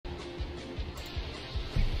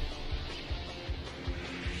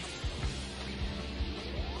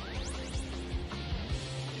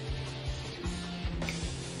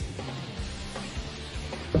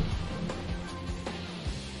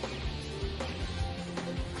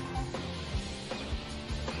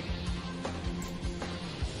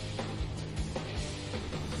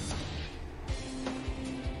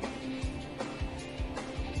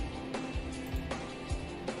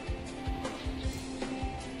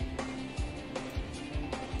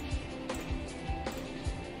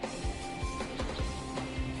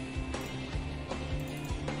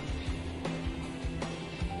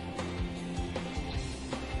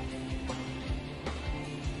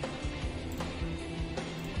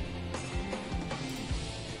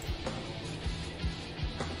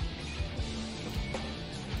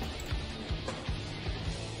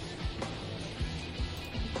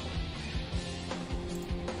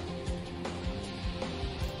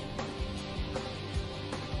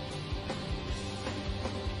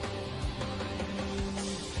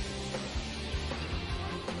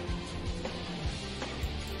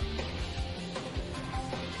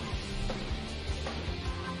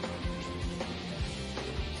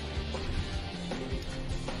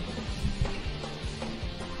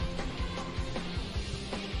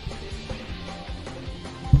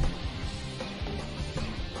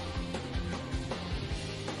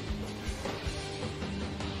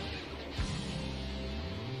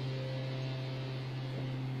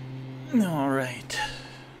Alright.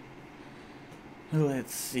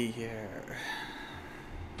 Let's see here.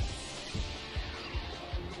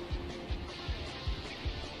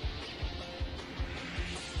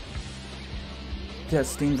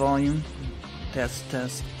 Testing volume. Test,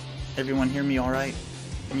 test. Everyone hear me alright?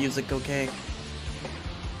 Music okay?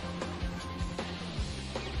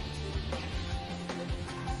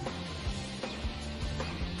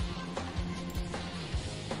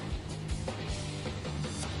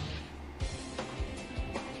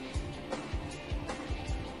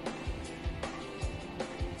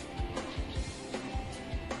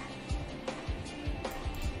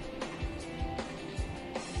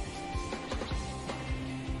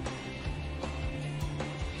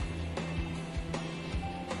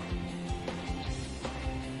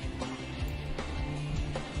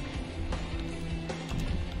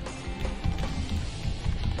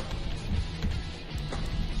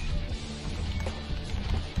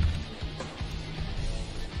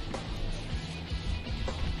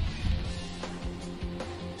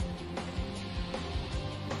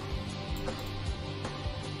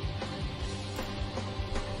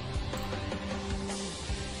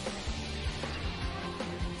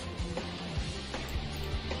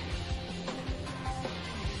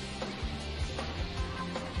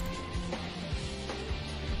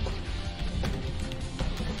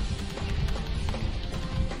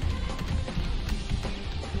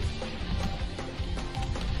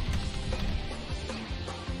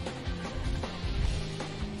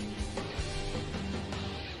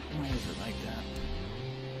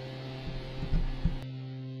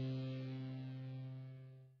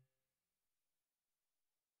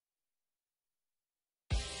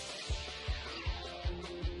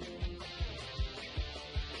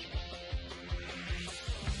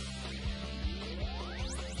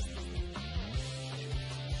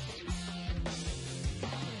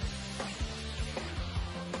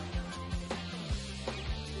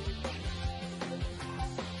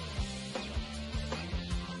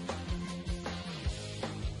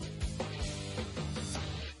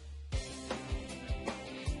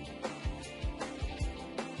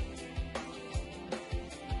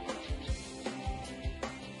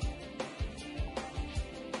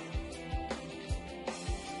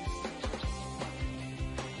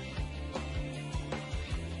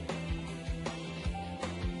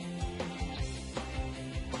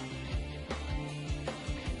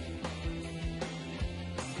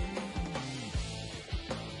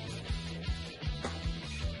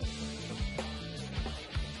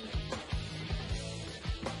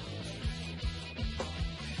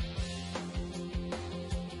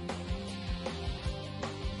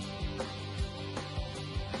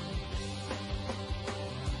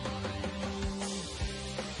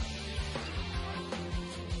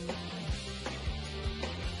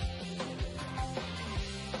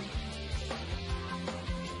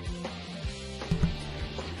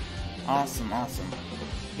 Awesome, awesome.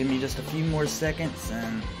 Give me just a few more seconds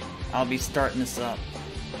and I'll be starting this up.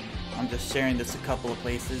 I'm just sharing this a couple of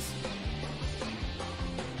places.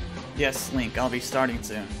 Yes, Link, I'll be starting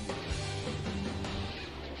soon.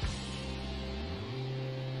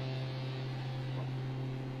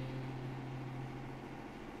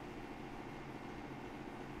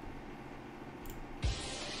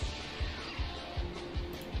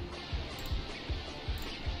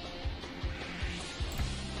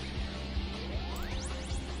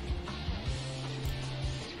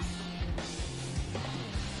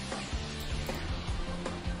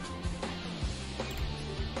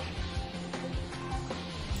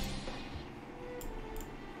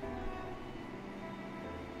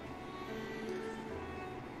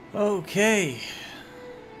 Okay,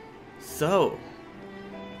 so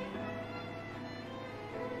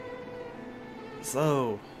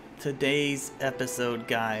today's episode,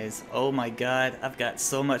 guys, oh my god, I've got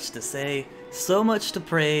so much to say, so much to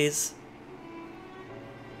praise.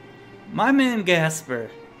 My man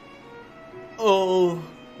Gasper, oh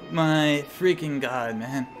my freaking god,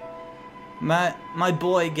 man, my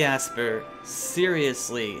boy Gasper,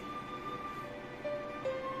 seriously,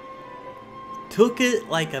 took it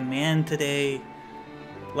like a man today.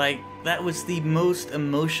 Like, that was the most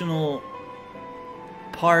emotional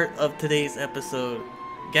part of today's episode.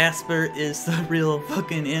 Gasper is the real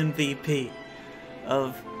fucking MVP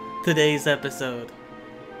of today's episode.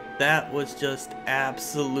 That was just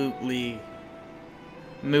absolutely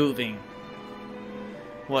moving,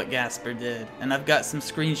 what Gasper did. And I've got some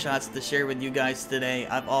screenshots to share with you guys today.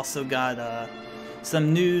 I've also got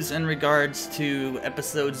some news in regards to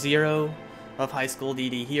episode 0 of High School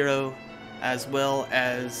DxD HERO, as well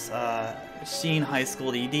as High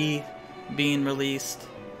School DxD being released,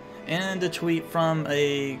 and a tweet from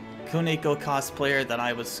a Koneko cosplayer that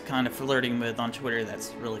I was kind of flirting with on Twitter.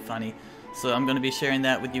 That's really funny. So I'm going to be sharing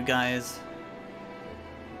that with you guys.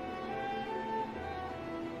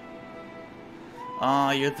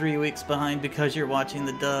 Aw, you're 3 weeks behind because you're watching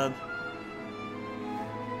the dub.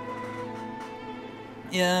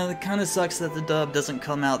 Yeah, it kind of sucks that the dub doesn't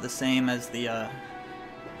come out the same as the,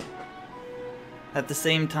 at the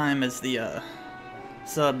same time as the,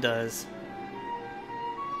 sub does.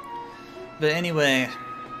 But anyway,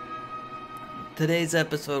 today's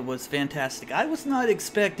episode was fantastic. I was not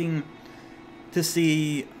expecting to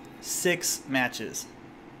see 6 matches.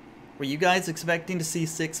 Were you guys expecting to see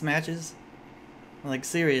 6 matches? Like,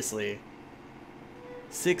 seriously.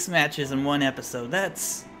 6 matches in one episode.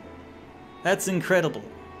 That's incredible.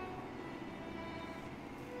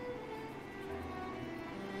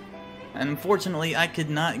 And unfortunately, I could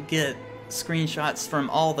not get screenshots from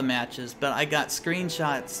all the matches, but I got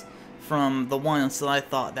screenshots from the ones that I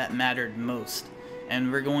thought that mattered most.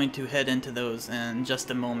 And we're going to head into those in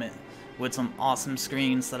just a moment with some awesome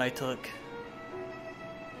screens that I took.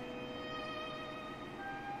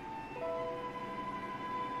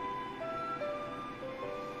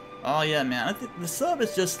 Oh yeah, man, I think the sub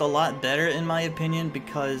is just a lot better in my opinion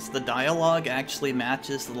because the dialogue actually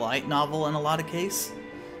matches the light novel in a lot of cases.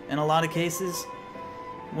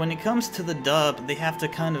 When it comes to the dub, they have to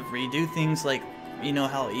kind of redo things, like, you know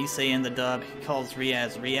how Issei in the dub, he calls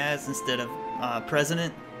Rias instead of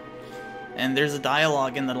President. And there's a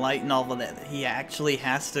dialogue in the light novel that he actually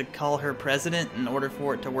has to call her President in order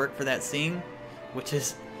for it to work for that scene, which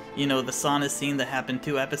is, you know, the sauna scene that happened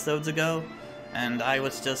 2 episodes ago. And I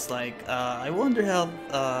was just like, I wonder how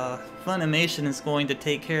Funimation is going to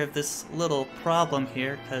take care of this little problem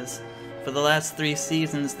here, because for the last 3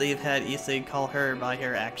 seasons they've had Issei call her by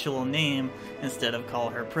her actual name instead of call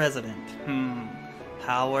her President.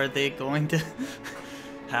 How are they going to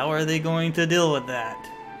how are they going to deal with that?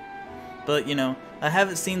 But, you know, I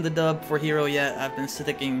haven't seen the dub for Hero yet. I've been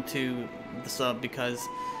sticking to the sub because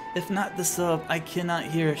if not the sub, I cannot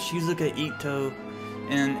hear Shizuka Ito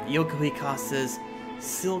and Yoko Hikasa's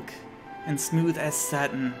silk and smooth as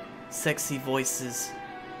satin, sexy voices.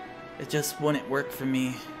 It just wouldn't work for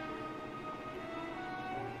me.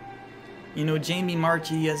 You know, Jamie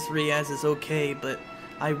Marchi as Rias is okay, but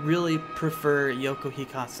I really prefer Yoko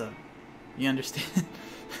Hikasa. You understand?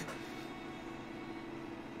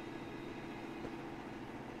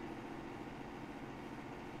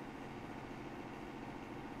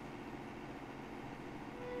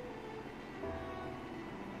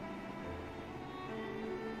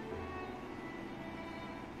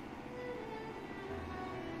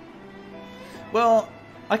 Well,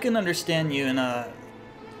 I can understand you in a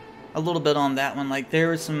little bit on that one. Like, there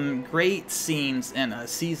were some great scenes in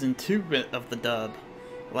season 2 of the dub.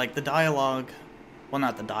 Like, the dialogue, well,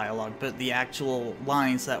 not the dialogue, but the actual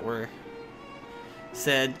lines that were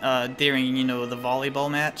said during, you know, the volleyball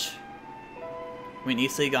match. When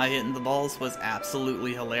Issei got hit in the balls was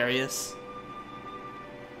absolutely hilarious.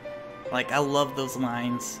 Like, I love those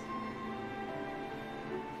lines.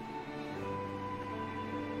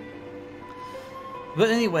 But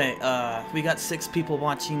anyway, we got 6 people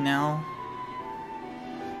watching now.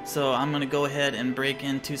 So I'm gonna go ahead and break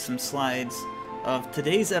into some slides of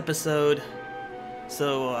today's episode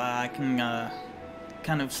so I can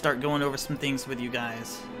kind of start going over some things with you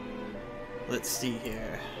guys. Let's see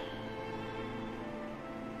here.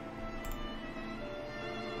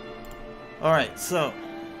 Alright, so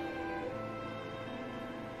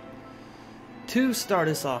to start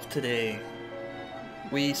us off today,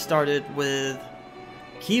 we started with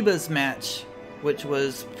Kiba's match, which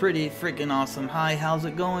was pretty freaking awesome. Hi, how's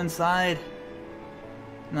it going, Side?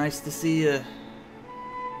 Nice to see you.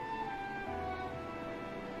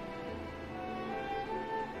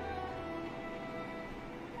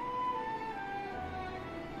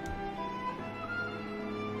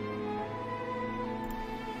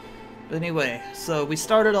 But anyway, so we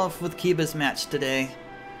started off with Kiba's match today,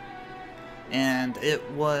 and it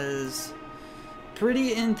was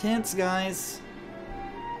pretty intense, guys.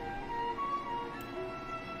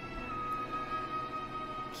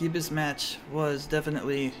 Kiba's match was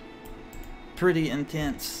definitely pretty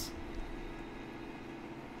intense.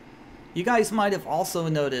 You guys might have also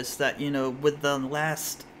noticed that, you know, with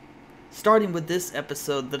the starting with this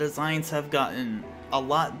episode, the designs have gotten a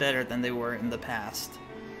lot better than they were in the past.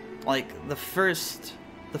 Like, the first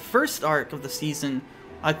arc of the season,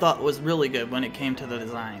 I thought was really good when it came to the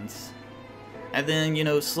designs. And then, you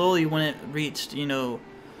know, slowly when it reached, you know,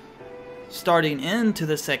 starting into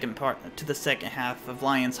the second half of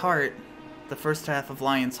Lion's Heart, the first half of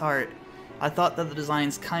Lion's Heart, I thought that the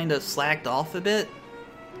designs kind of slacked off a bit,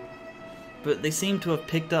 but they seem to have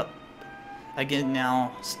picked up again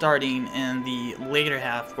now, starting in the later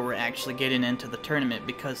half where we're actually getting into the tournament,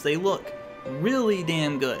 because they look really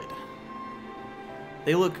damn good.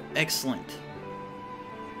 They look excellent.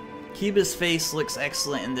 Kiba's face looks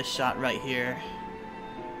excellent in this shot right here.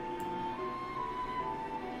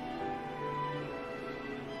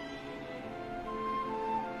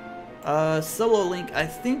 Solo Link, I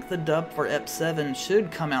think the dub for EP7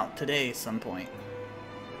 should come out today some point.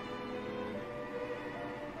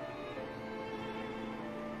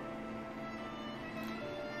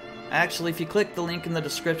 Actually, if you click the link in the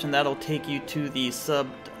description, that'll take you to the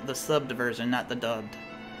subbed version, not the dubbed.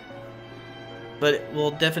 But it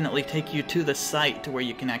will definitely take you to the site to where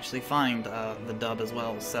you can actually find the dub as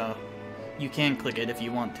well, so you can click it if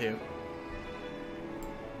you want to.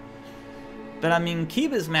 But I mean,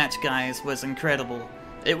 Kiba's match, guys, was incredible.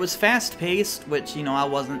 It was fast-paced, which, you know, I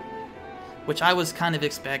was kind of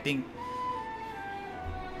expecting.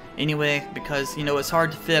 Anyway, because, you know, it's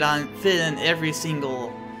hard to fit in every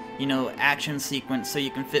single, you know, action sequence so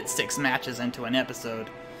you can fit 6 matches into an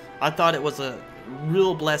episode. I thought it was a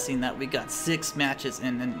real blessing that we got 6 matches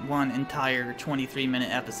in one entire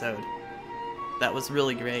 23-minute episode. That was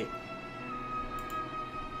really great.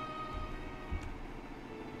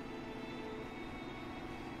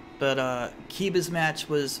 But Kiba's match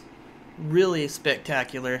was really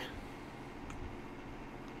spectacular.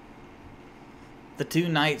 The two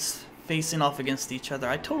knights facing off against each other.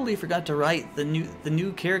 I totally forgot to write the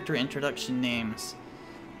new character introduction names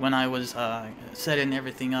when I was setting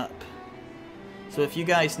everything up. So if you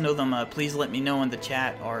guys know them, please let me know in the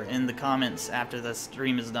chat or in the comments after the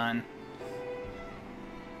stream is done.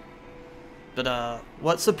 But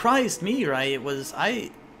what surprised me, right, was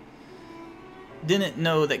I didn't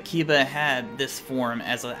know that Kiba had this form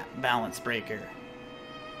as a balance breaker.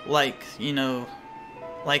 Like, you know,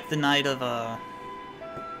 like the knight of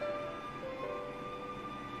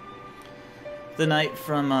the knight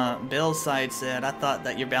from Bell's side said, I thought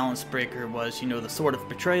that your balance breaker was, you know, the sword of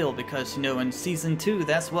betrayal, because, you know, in season 2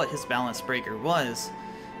 that's what his balance breaker was.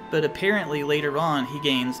 But apparently later on he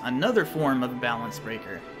gains another form of balance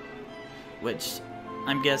breaker, which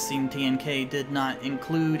I'm guessing TNK did not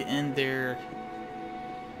include in their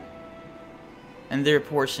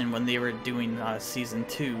portion when they were doing season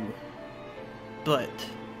 2. But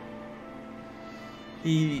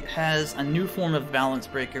he has a new form of balance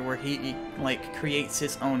breaker where he like creates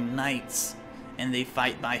his own knights and they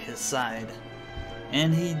fight by his side.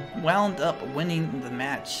 And he wound up winning the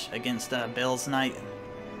match against Bell's knight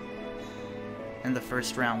in the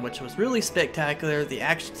first round, which was really spectacular. The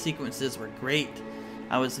action sequences were great.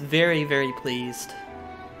 I was very, very pleased.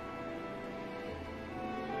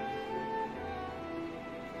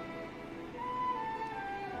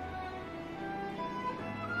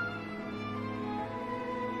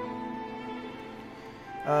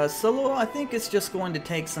 Solo, I think it's just going to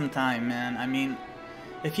take some time, man. I mean,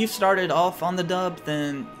 if you started off on the dub,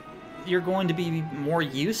 then you're going to be more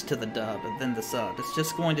used to the dub than the sub. It's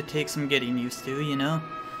just going to take some getting used to, you know?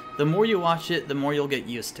 The more you watch it, the more you'll get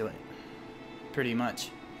used to it. Pretty much.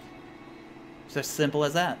 It's as simple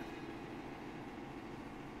as that.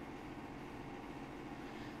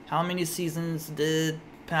 How many seasons did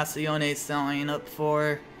Passione sign up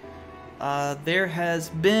for? There has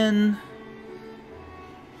been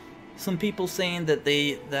some people saying that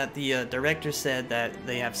the director said that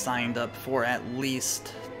they have signed up for at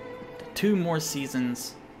least 2 more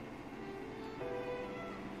seasons,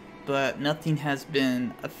 but nothing has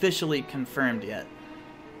been officially confirmed yet.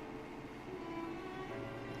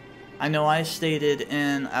 I know I stated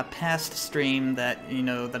in a past stream that, you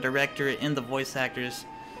know, the director and the voice actors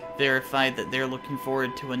verified that they're looking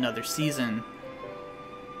forward to another season,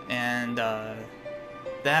 and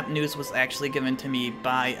that news was actually given to me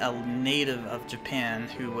by a native of Japan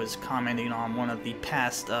who was commenting on one of the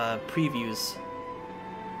past previews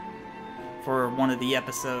for one of the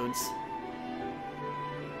episodes.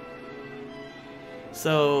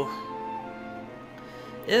 So,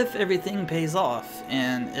 if everything pays off,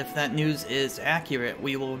 and if that news is accurate,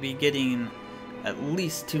 we will be getting at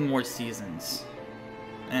least 2 more seasons.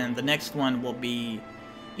 And the next one will be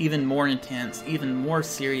even more intense, even more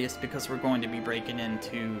serious, because we're going to be breaking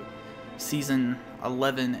into season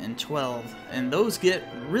 11 and 12, and those get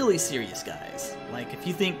really serious, guys. Like, if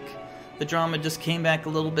you think the drama just came back a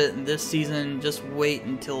little bit in this season, just wait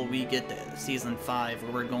until we get to season 5,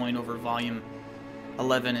 where we're going over volume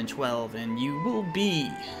 11 and 12, and you will be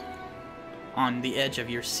on the edge of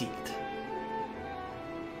your seat.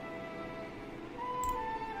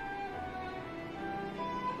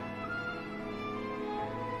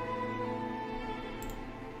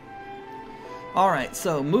 Alright,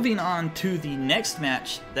 so moving on to the next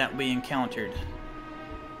match that we encountered.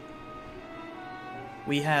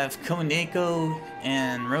 We have Koneko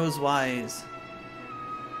and Rosewise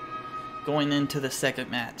going into the second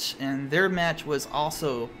match, and their match was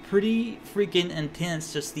also pretty freaking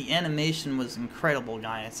intense. Just the animation was incredible,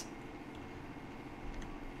 guys.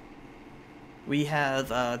 We have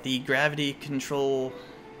the gravity control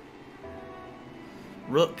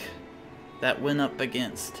Rook that went up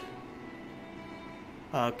against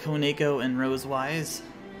Koneko and Rosewise.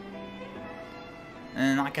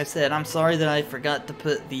 And like I said, I'm sorry that I forgot to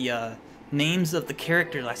put the names of the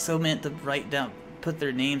characters. I so meant to put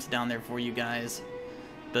their names down there for you guys.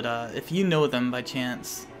 But if you know them by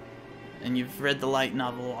chance, and you've read the light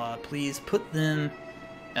novel, please put them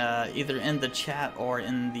either in the chat or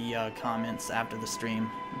in the comments after the stream.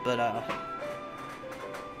 But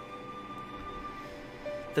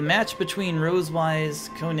the match between Rosewise,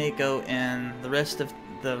 Koneko, and the rest of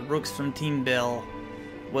the Rooks from Team Bell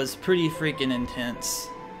was pretty freaking intense.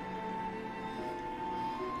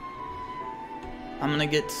 I'm gonna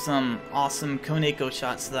get some awesome Koneko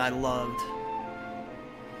shots that I loved.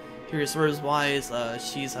 Here's Rosewise.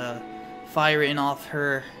 She's firing off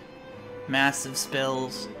her massive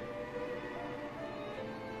spells.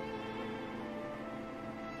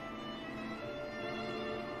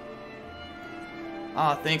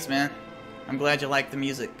 Aw, thanks, man. I'm glad you like the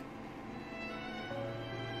music.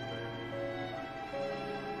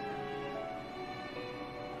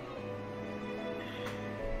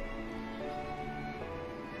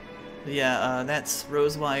 Yeah, that's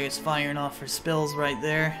Rosewise firing off her spells right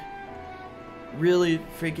there. Really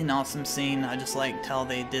freaking awesome scene. I just liked how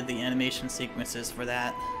they did the animation sequences for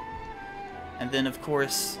that. And then, of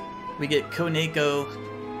course, we get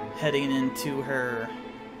Koneko heading into her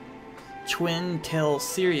twin-tail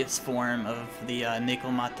Sirius form of the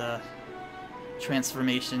Nekomata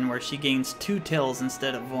transformation, where she gains 2 tails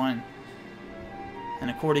instead of 1. And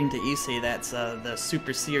according to Issei, that's the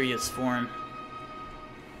Super Sirius form.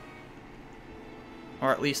 Or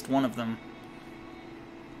at least one of them.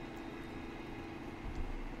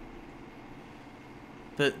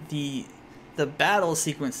 But the battle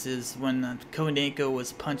sequences when Koneko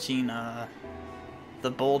was punching the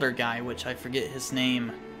boulder guy, which I forget his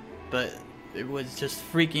name, but it was just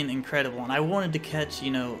freaking incredible. And I wanted to catch,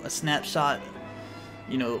 a snapshot,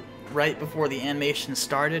 right before the animation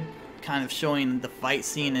started, kind of showing the fight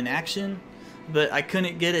scene in action. But I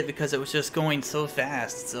couldn't get it because it was just going so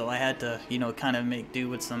fast, so I had to, kind of make do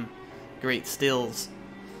with some great stills.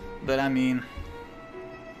 But I mean,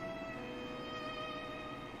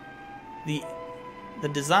 the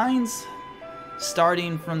designs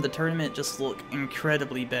starting from the tournament just look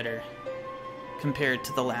incredibly better compared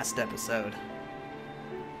to the last episode.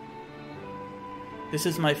 This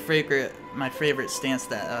is my favorite stance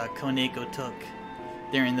that Koneko took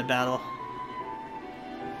during the battle.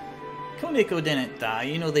 Koneko didn't die.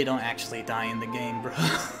 They don't actually die in the game, bro.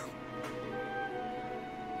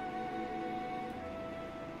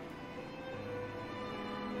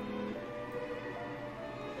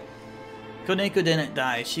 Koneko didn't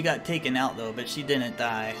die. She got taken out though, but she didn't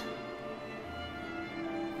die.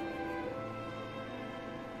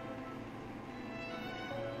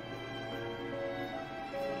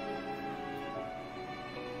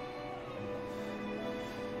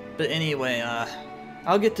 But anyway,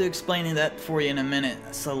 I'll get to explaining that for you in a minute,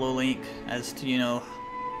 Solo Link, as to,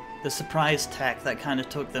 the surprise attack that kind of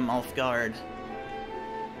took them off guard.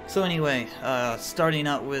 So anyway, starting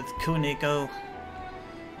out with Koneko,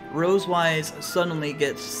 Rosewise suddenly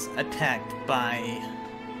gets attacked by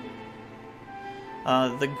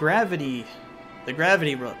the gravity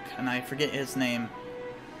Rook, and I forget his name,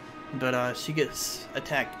 but she gets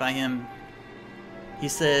attacked by him. He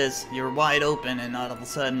says, "You're wide open," and all of a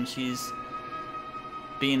sudden she's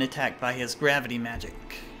being attacked by his gravity magic.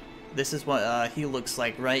 This is what he looks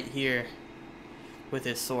like right here with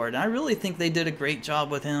his sword. I really think they did a great job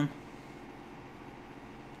with him.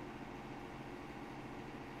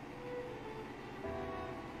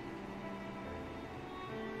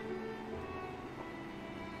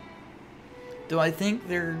 Do I think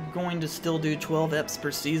they're going to still do 12 eps per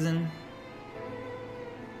season?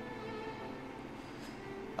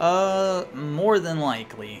 More than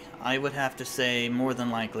likely. I would have to say more than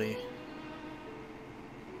likely.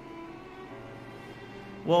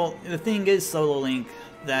 Well, the thing is, Solo Link,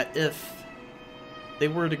 that if they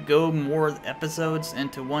were to go more episodes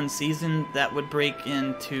into one season, that would break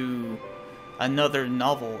into another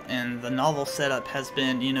novel, and the novel setup has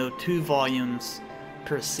been, 2 volumes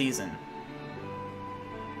per season.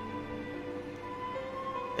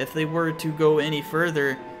 If they were to go any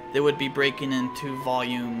further, they would be breaking into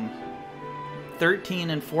volume 13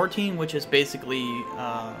 and 14, which is basically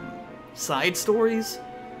side stories.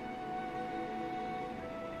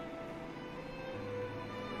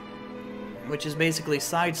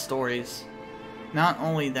 Not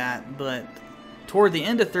only that, but toward the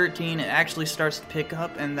end of 13, it actually starts to pick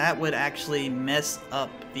up, and that would actually mess up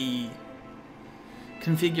the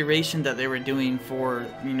configuration that they were doing for,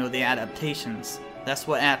 you know, the adaptations. That's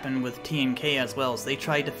what happened with TNK as well. So they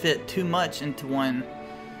tried to fit too much into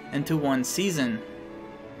one season,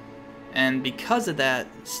 and because of that,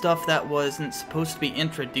 stuff that wasn't supposed to be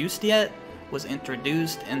introduced yet was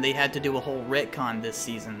introduced, and they had to do a whole retcon this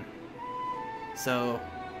season. So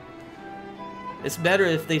it's better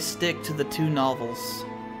if they stick to the 2 novels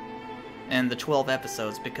and the 12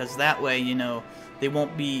 episodes, because that way, you know, they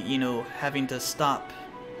won't be, you know, having to stop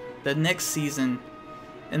the next season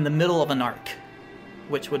in the middle of an arc,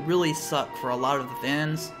 which would really suck for a lot of the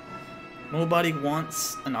fans. Nobody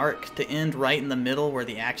wants an arc to end right in the middle where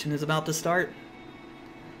the action is about to start.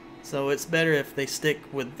 So it's better if they stick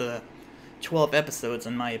with the 12 episodes,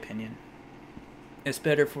 in my opinion. It's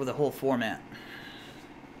better for the whole format.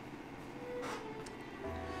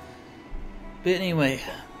 But anyway,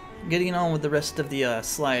 getting on with the rest of the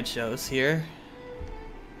slideshows here.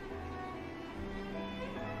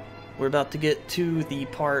 We're about to get to the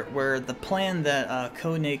part where the plan that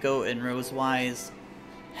Koneko and Rosewise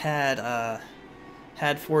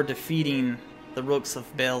had for defeating the Rooks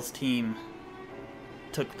of Bel's team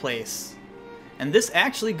took place. And this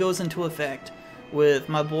actually goes into effect with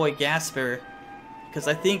my boy Gasper, because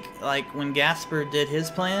I think, like, when Gasper did his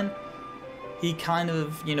plan, he kind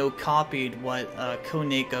of, you know, copied what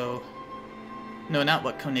Koneko... No, not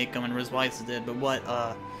what Koneko and Rosewise did, but what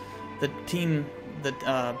the team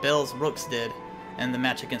that Bel's Rooks did in the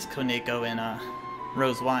match against Koneko and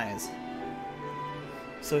Rosewise.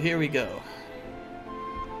 So here we go.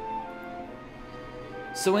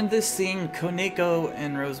 So in this scene, Koneko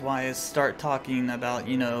and Rosewise start talking about,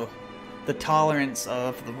 you know, the tolerance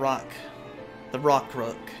of the Rock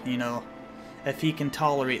Rook, you know, if he can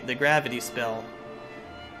tolerate the gravity spell.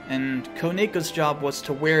 And Koneko's job was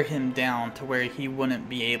to wear him down to where he wouldn't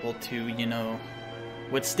be able to, you know,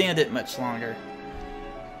 withstand it much longer.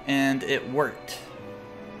 And it worked.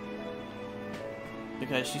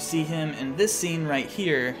 Because you see him in this scene right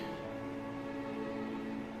here.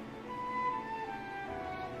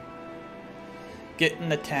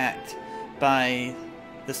 Getting attacked by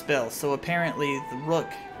the spell. So apparently the Rook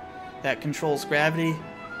that controls gravity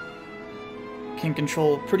can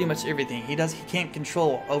control pretty much everything. He can't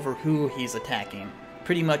control over who he's attacking.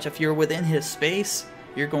 Pretty much if you're within his space,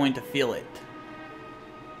 you're going to feel it.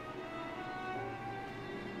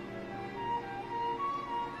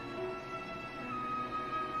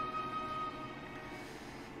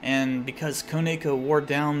 And because Koneko wore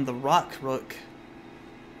down the Rock Rook,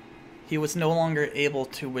 he was no longer able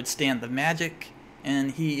to withstand the magic,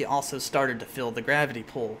 and he also started to feel the gravity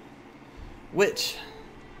pull, which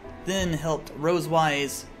then helped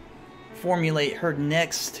Rosewise formulate her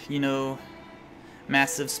next, you know,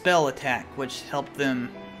 massive spell attack, which helped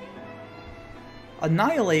them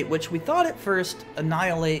annihilate, which we thought at first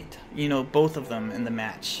annihilate, you know, both of them in the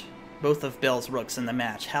match. Both of Bel's Rooks in the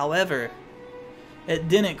match. However, it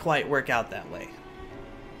didn't quite work out that way.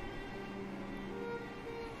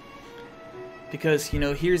 Because, you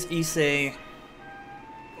know, here's Issei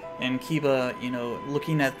and Kiba, you know,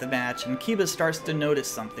 looking at the match, and Kiba starts to notice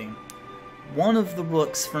something. One of the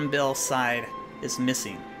Rooks from Bel's side is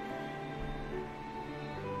missing.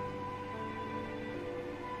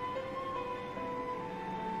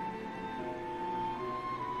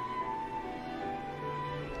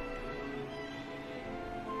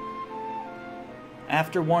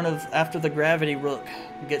 After the gravity Rook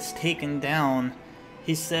gets taken down,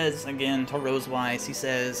 he says again to Rosewise, he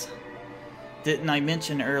says, "Didn't I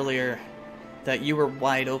mention earlier that you were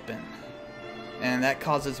wide open?" And that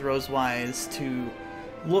causes Rosewise to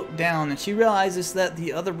look down, and she realizes that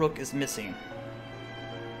the other Rook is missing.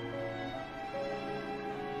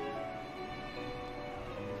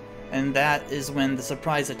 And that is when the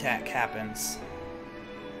surprise attack happens.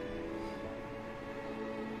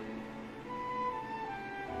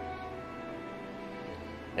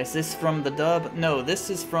 Is this from the dub? No, this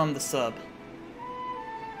is from the sub.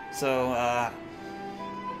 So,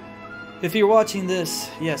 if you're watching this,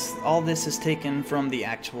 yes, all this is taken from the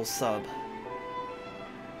actual sub.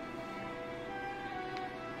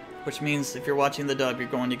 Which means if you're watching the dub, you're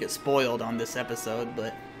going to get spoiled on this episode,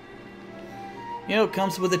 but, you know, it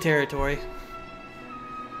comes with the territory.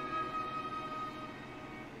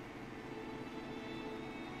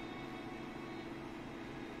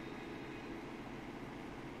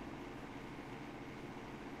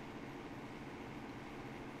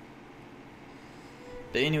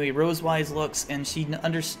 But anyway, Rosewise looks and she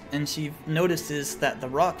notices that the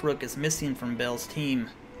Rock Rook is missing from Belle's team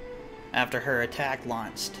after her attack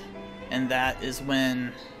launched. And that is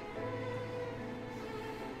when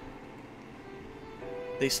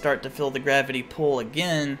they start to feel the gravity pull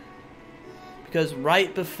again, because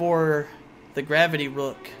right before the gravity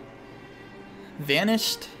rook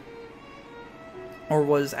vanished, or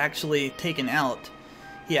was actually taken out,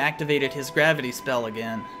 he activated his gravity spell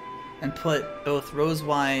again and put both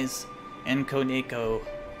Rosewise and Koneko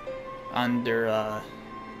under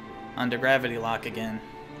gravity lock again,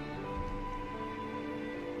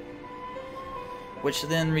 which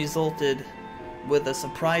then resulted with a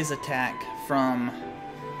surprise attack from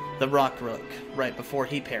the Rock Rook right before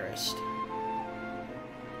he perished.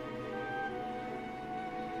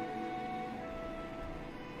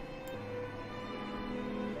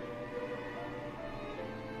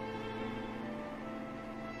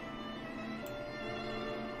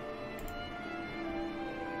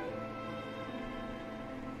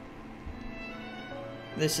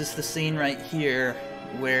 This is the scene right here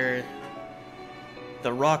where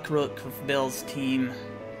the Rock Rook of Belle's team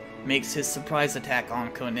makes his surprise attack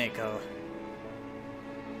on Koneko.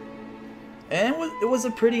 And it was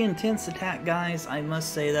a pretty intense attack, guys. I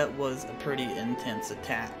must say that was a pretty intense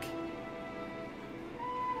attack.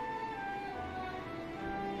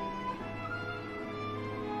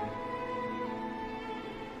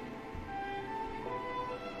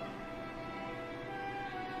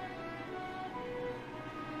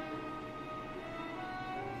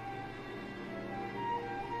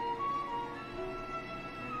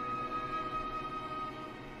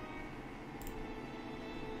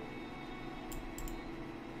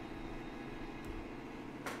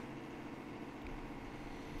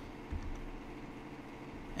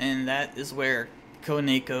 And that is where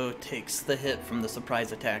Koneko takes the hit from the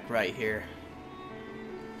surprise attack right here.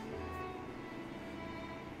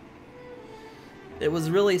 It was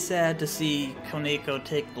really sad to see Koneko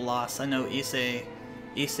take the loss. I know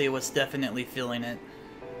Issei was definitely feeling it,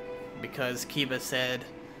 because Kiba said,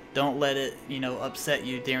 "Don't let it, upset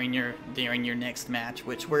you during your next match,"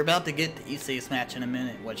 which we're about to get to Issei's match in a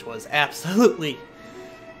minute, which was absolutely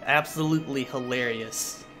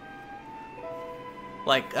hilarious.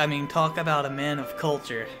 Like, I mean, talk about a man of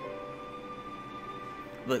culture.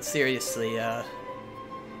 But seriously,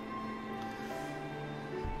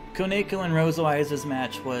 Koneko and Rosewise's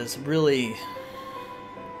match was really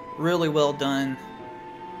well done.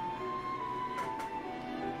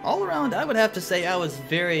 All around, I would have to say I was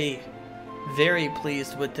very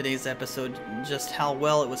pleased with today's episode, just how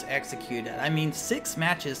well it was executed. I mean, 6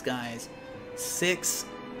 matches, guys. 6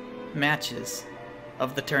 matches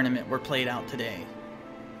of the tournament were played out today.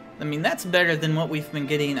 I mean, that's better than what we've been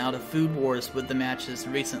getting out of Food Wars with the matches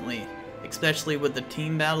recently. Especially with the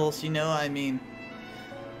team battles, I mean,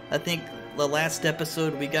 I think the last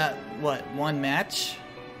episode we got, what, 1 match?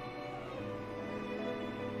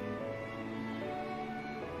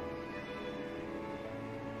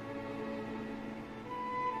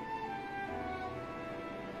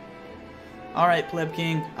 Alright, Pleb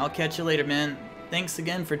King, I'll catch you later, man. Thanks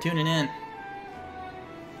again for tuning in.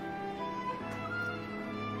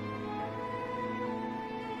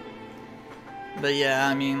 But yeah,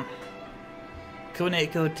 I mean,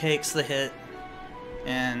 Koneko takes the hit,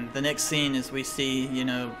 and the next scene is we see,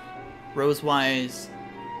 Rosewise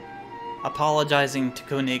apologizing to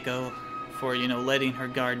Koneko for, letting her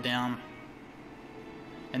guard down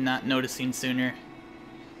and not noticing sooner.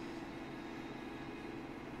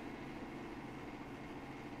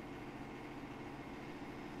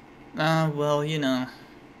 Well,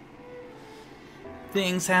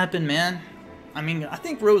 things happen, man. I mean, I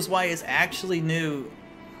think Rosewise actually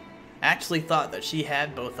thought that she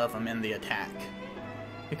had both of them in the attack,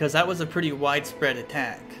 because that was a pretty widespread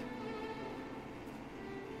attack.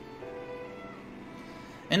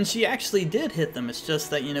 And she actually did hit them, it's just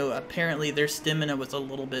that, apparently their stamina was a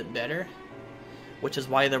little bit better, which is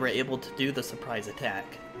why they were able to do the surprise attack.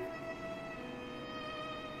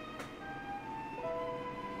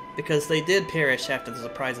 Because they did perish after the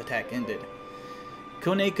surprise attack ended.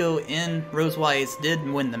 Koneko and Rosewise did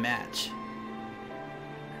win the match.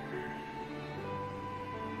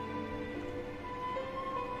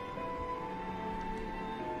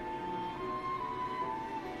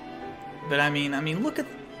 But I mean, look at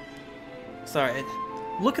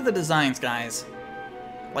the designs, guys.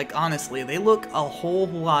 Like, honestly, they look a whole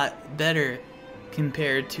lot better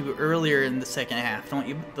compared to earlier in the second half. Don't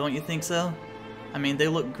you think so? I mean, they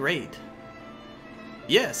look great.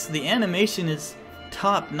 Yes, the animation is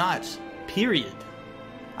top-notch, period.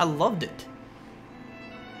 I loved it.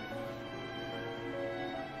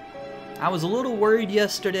 I was a little worried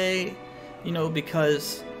yesterday, you know,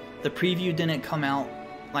 because the preview didn't come out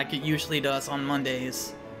like it usually does on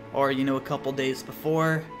Mondays, or, you know, a couple days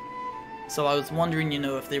before. So I was wondering, you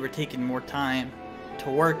know, if they were taking more time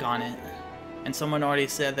to work on it. And someone already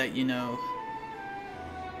said that, you know,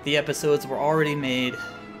 the episodes were already made,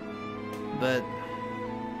 but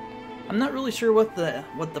I'm not really sure what the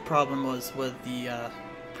problem was with the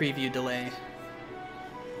preview delay.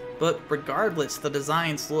 But regardless, the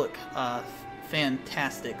designs look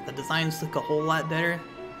fantastic. The designs look a whole lot better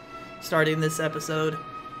starting this episode,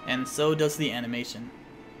 and so does the animation.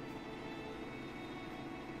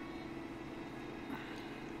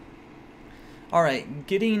 Alright,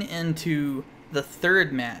 getting into the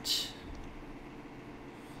third match.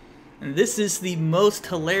 And this is the most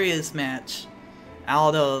hilarious match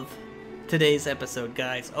out of today's episode,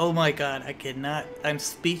 guys. Oh my god, I'm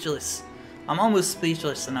speechless. I'm almost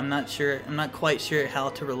speechless, and I'm not quite sure how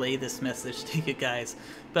to relay this message to you guys.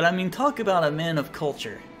 But I mean, talk about a man of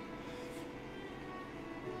culture.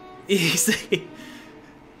 Issei's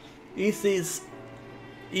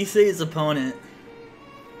opponent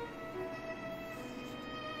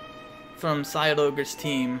from Side Ogre's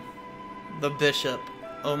team, the Bishop.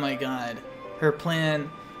 Oh my god. Her plan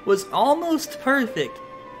was almost perfect.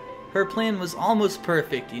 Her plan was almost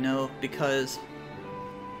perfect, you know, because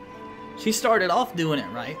she started off doing it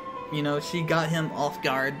right. You know, she got him off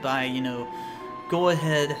guard by, you know, going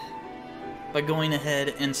ahead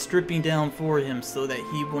and stripping down for him so that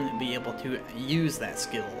he wouldn't be able to use that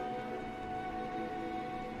skill.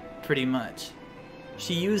 Pretty much.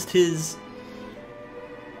 She used his...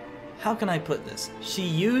 How can I put this? She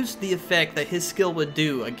used the effect that his skill would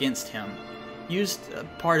do against him. Used a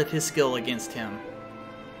part of his skill against him.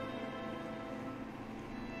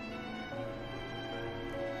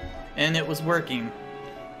 And it was working.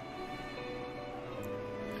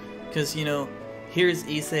 Because, you know, here's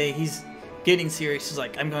Issei, he's getting serious. He's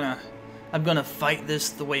like, I'm gonna fight this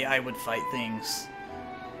the way I would fight things.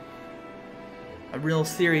 A real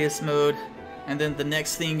serious mode. And then the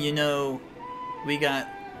next thing you know, we got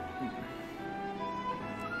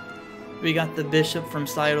the Bishop from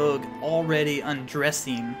Side Og already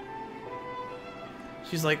undressing.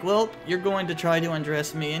 She's like, well, you're going to try to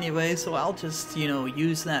undress me anyway, so I'll just, you know,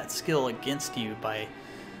 use that skill against you by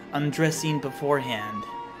undressing beforehand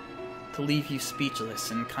to leave you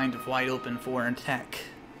speechless and kind of wide open for an attack.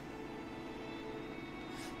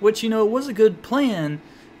 Which, you know, was a good plan,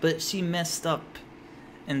 but she messed up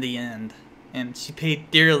in the end. And she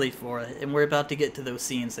paid dearly for it, and we're about to get to those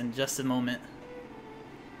scenes in just a moment.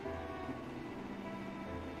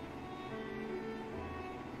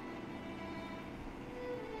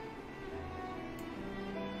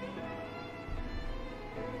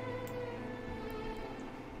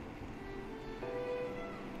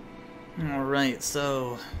 Alright,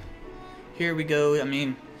 so here we go. I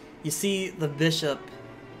mean, you see the Bishop,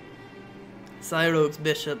 Side Og's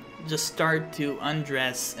Bishop, just start to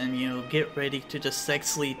undress and, you know, get ready to just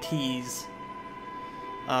sexually tease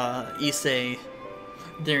Issei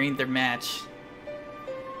during their match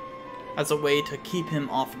as a way to keep him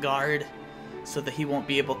off guard so that he won't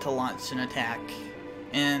be able to launch an attack.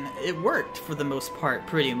 And it worked for the most part,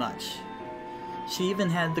 pretty much. She even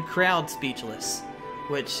had the crowd speechless,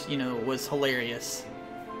 which, you know, was hilarious.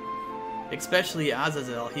 Especially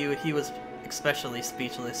Azazel, he was especially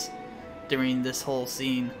speechless during this whole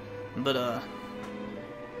scene. But,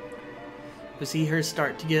 we see her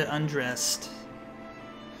start to get undressed.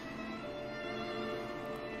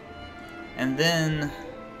 And then...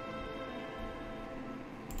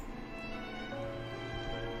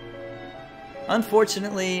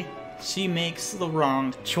 unfortunately, she makes the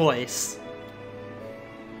wrong choice.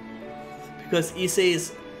 Because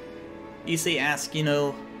Issei asks, you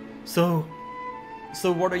know, so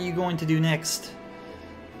what are you going to do next?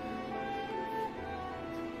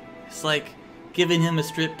 It's like giving him a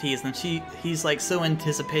striptease, and he's like so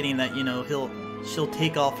anticipating that, you know, she'll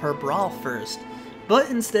take off her bra first. But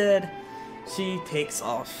instead, she takes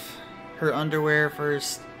off her underwear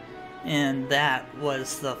first, and that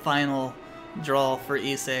was the final draw for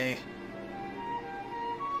Issei.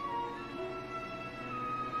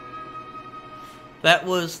 That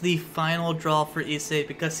was the final draw for Issei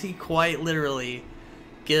because he quite literally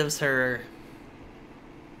gives her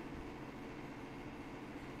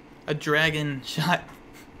a dragon shot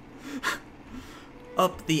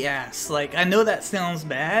up the ass. Like, I know that sounds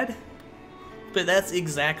bad, but that's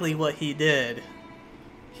exactly what he did.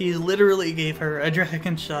 He literally gave her a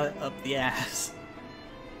dragon shot up the ass.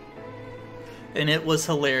 And it was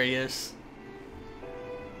hilarious.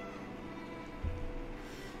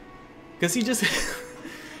 Because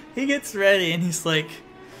he gets ready and he's like,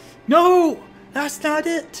 "No, that's not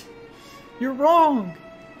it. You're wrong.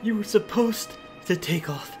 You were supposed to take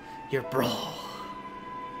off your bra."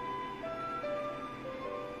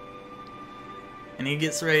 And he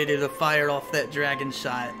gets ready to fire off that dragon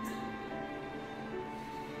shot.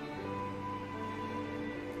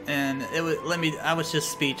 And it was, I was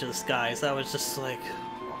just speechless, guys. I was just like,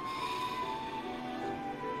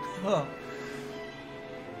 oh.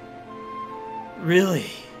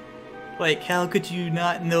 Really? Like, how could you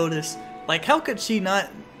not notice? Like, how could she not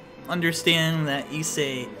understand that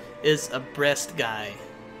Issei is a breast guy?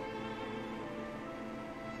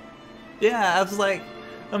 Yeah, I was like,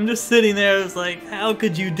 I'm just sitting there, I was like, how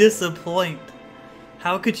could you disappoint?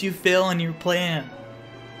 How could you fail in your plan?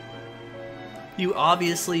 You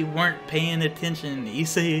obviously weren't paying attention.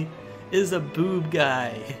 Issei is a boob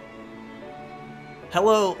guy.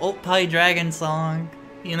 Hello, Oppai Dragon song.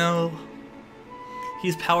 You know,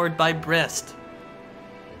 he's powered by breast.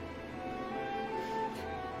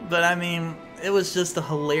 But I mean, it was just a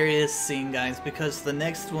hilarious scene, guys, because the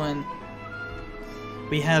next one,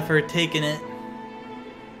 we have her taking it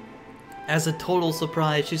as a total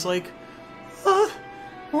surprise. She's like,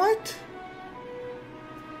 what?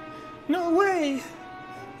 No way!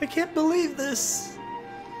 I can't believe this!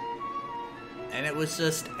 And it was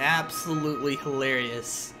just absolutely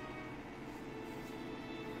hilarious.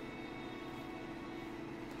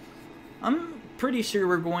 I'm pretty sure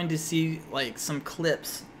we're going to see like some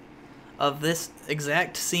clips of this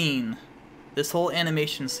exact scene, this whole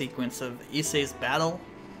animation sequence of Issei's battle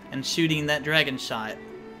and shooting that dragon shot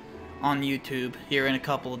on YouTube here in a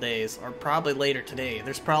couple of days, or probably later today.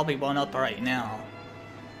 There's probably one up right now.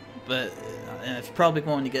 But it's probably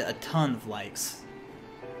going to get a ton of likes.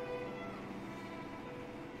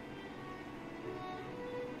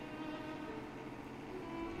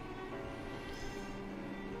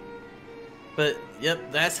 But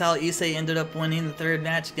yep, that's how Issei ended up winning the third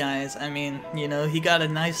match, guys. I mean, you know, he got a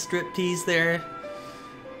nice striptease there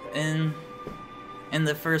in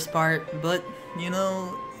the first part, but you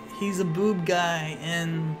know, he's a boob guy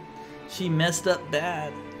and she messed up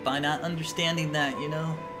bad by not understanding that, you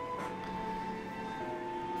know.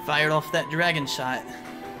 Fired off that dragon shot.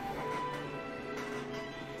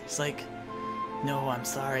 It's like, no, I'm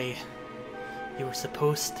sorry. You were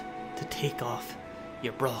supposed to take off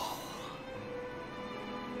your bra.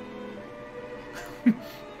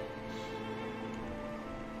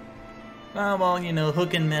 Oh, well, you know,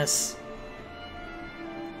 hook and miss.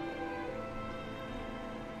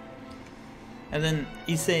 And then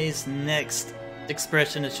Issei's next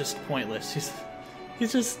expression is just pointless.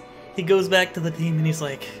 He goes back to the team and he's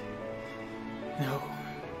like, no,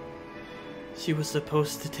 she was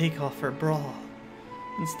supposed to take off her bra.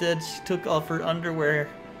 Instead, she took off her underwear.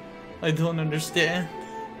 I don't understand.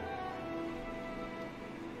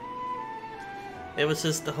 It was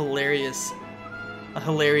just a hilarious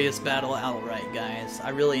battle outright, guys.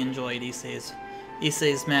 I really enjoyed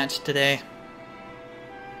Issei's match today.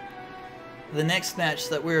 The next match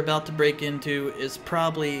that we're about to break into is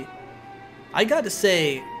probably, I gotta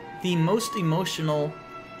say, the most emotional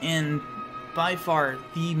and by far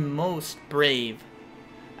the most brave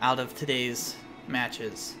out of today's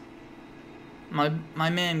matches. My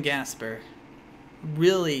man Gasper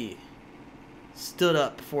really stood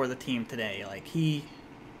up for the team today. Like, he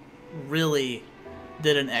really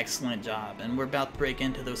did an excellent job, and we're about to break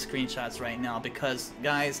into those screenshots right now because,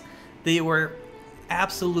 guys, they were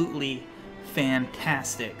absolutely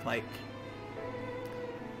fantastic. Like,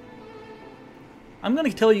 I'm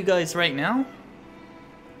gonna tell you guys right now,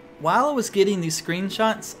 while I was getting these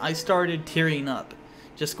screenshots, I started tearing up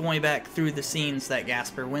just going back through the scenes that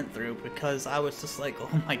Gasper went through, because I was just like,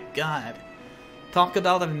 oh my god, talk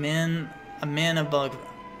about a man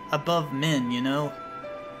above men, you know.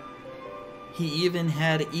 He even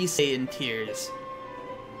had Issei in tears.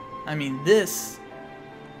 I mean, this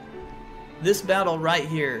battle right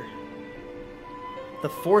here, the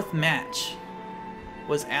fourth match,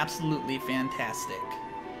 was absolutely fantastic.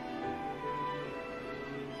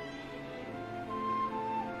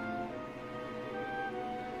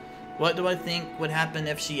 What do I think would happen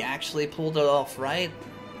if she actually pulled it off right?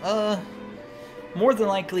 More than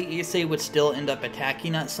likely Issei would still end up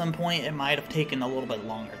attacking at some point. It might have taken a little bit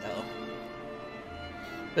longer though.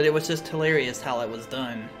 But it was just hilarious how it was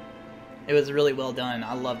done. It was really well done.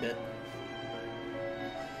 I loved it.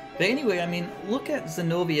 But anyway, I mean, look at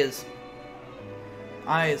Zenobia's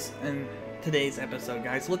eyes in today's episode,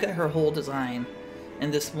 guys. Look at her whole design in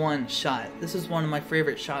this one shot. This is one of my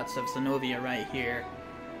favorite shots of Zenobia right here.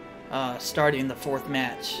 Starting the fourth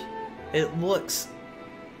match. It looks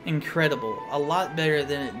incredible. A lot better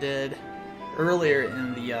than it did earlier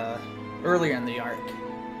in the arc.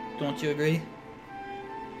 Don't you agree?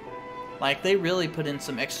 Like, they really put in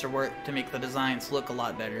some extra work to make the designs look a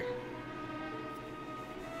lot better.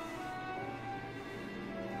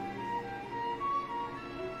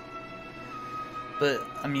 But,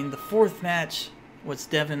 I mean, the fourth match was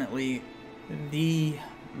definitely the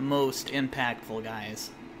most impactful,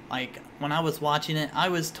 guys. Like, when I was watching it, I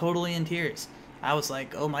was totally in tears. I was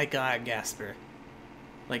like, oh my god, Gasper.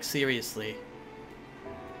 Like, seriously.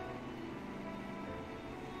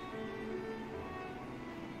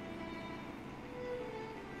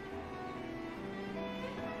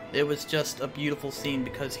 It was just a beautiful scene,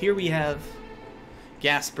 because here we have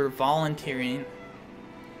Gasper volunteering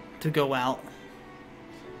to go out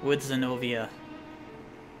with Zenobia.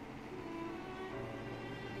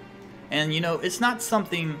 And, you know, it's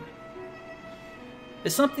something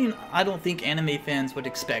I don't think anime fans would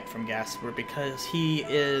expect from Gasper, because he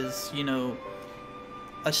is, you know,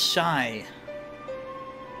 a shy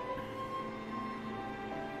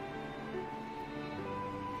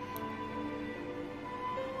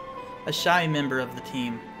member of the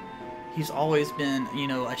team. He's always been, you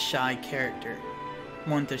know, a shy character,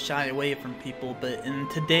 one to shy away from people. But in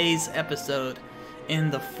today's episode,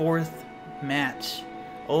 in the fourth match,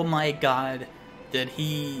 oh my god, did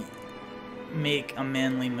he make a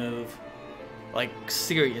manly move. Like,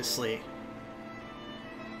 seriously.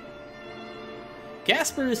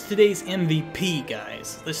 Gasper is today's MVP,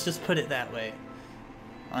 guys. Let's just put it that way.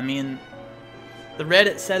 I mean, the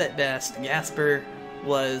Reddit said it best. Gasper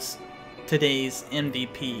was today's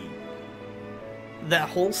MVP. That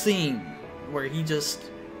whole scene where he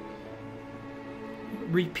just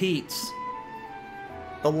repeats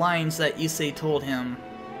the lines that Issei told him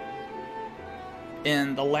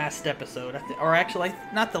in the last episode, or actually,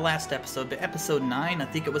 not the last episode, but episode 9, I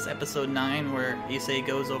think it was episode 9, where Issei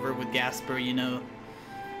goes over with Gasper, you know,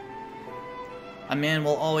 a man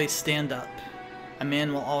will always stand up, a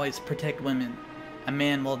man will always protect women, a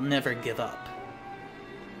man will never give up.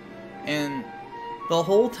 And the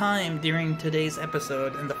whole time during today's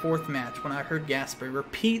episode, in the fourth match, when I heard Gasper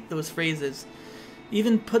repeat those phrases,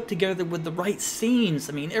 even put together with the right scenes,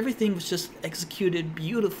 I mean, everything was just executed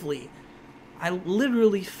beautifully. I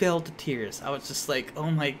literally fell to tears. I was just like,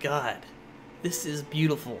 oh my god, this is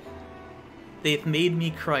beautiful. They've made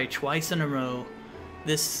me cry twice in a row.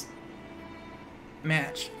 This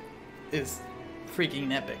match is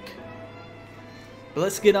freaking epic. But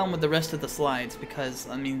let's get on with the rest of the slides, because,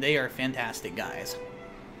 I mean, they are fantastic, guys.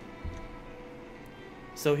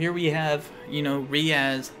 So here we have, you know,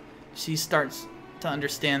 Rias. She starts to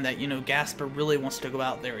understand that, you know, Gasper really wants to go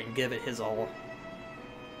out there and give it his all.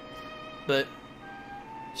 But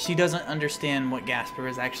she doesn't understand what Gasper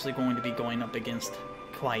is actually going to be going up against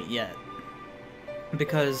quite yet.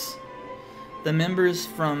 Because the members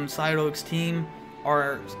from Cyrogue's team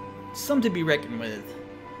are some to be reckoned with.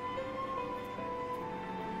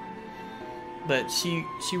 But she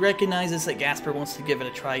recognizes that Gasper wants to give it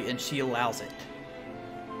a try, and she allows it.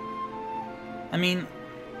 I mean,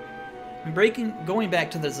 going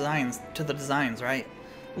back to the designs, right?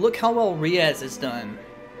 Look how well Rias is done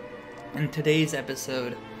in today's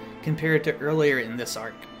episode compared to earlier in this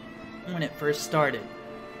arc, when it first started.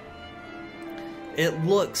 It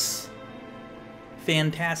looks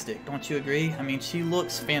fantastic, don't you agree? I mean, she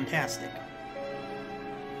looks fantastic.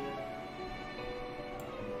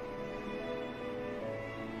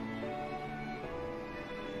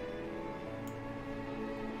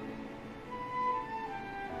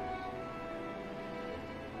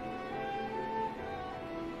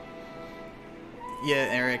 Yeah,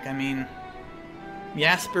 Eric, I mean,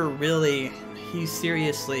 Gasper really, he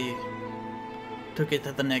seriously took it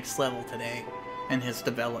to the next level today in his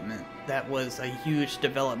development. That was a huge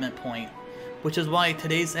development point, which is why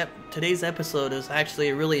today's episode is actually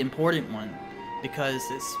a really important one, because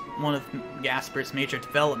it's one of Gasper's major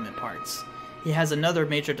development parts. He has another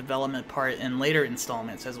major development part in later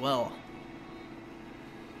installments as well.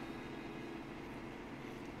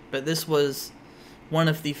 But this was one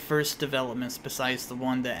of the first developments besides the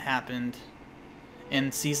one that happened in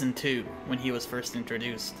Season 2 when he was first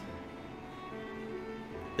introduced.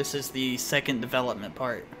 This is the second development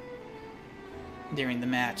part during the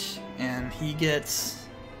match, and he gets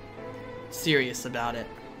serious about it.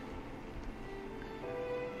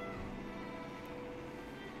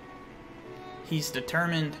 He's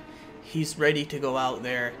determined, he's ready to go out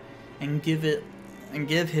there and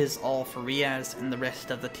give his all for Rias and the rest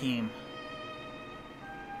of the team.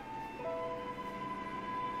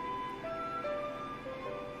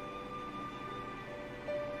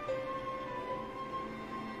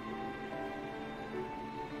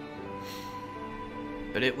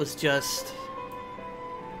 But it was just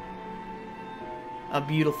a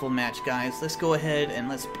beautiful match, guys. Let's go ahead and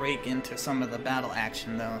let's break into some of the battle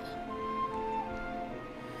action, though.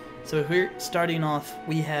 So here, starting off,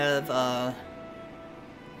 we have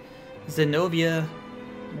Zenobia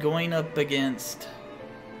going up against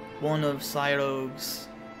one of Cyrogue's,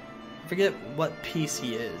 I forget what piece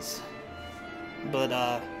he is,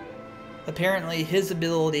 but apparently his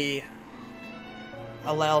ability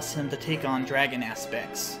allows him to take on dragon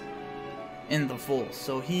aspects in the full,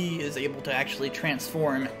 so he is able to actually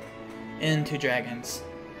transform into dragons.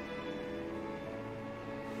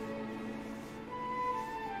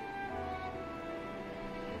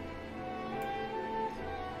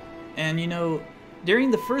 And you know,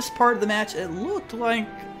 during the first part of the match, it looked like,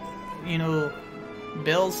 you know,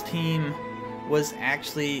 Belle's team was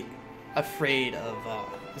actually afraid of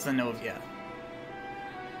Zenobia.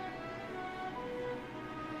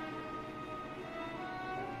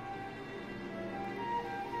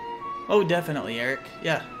 Oh, definitely, Eric.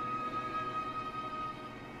 Yeah.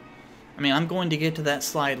 I mean, I'm going to get to that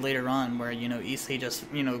slide later on where, you know, Issei just,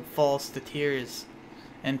 you know, falls to tears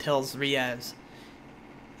and tells Rias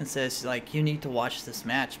and says, like, you need to watch this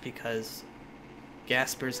match because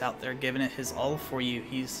Gasper's out there giving it his all for you.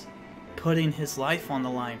 He's putting his life on the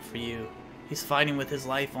line for you. He's fighting with his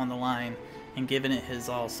life on the line and giving it his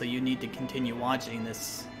all, so you need to continue watching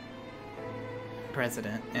this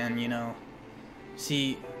president. And, you know,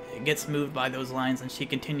 she gets moved by those lines and she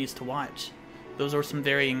continues to watch. Those are some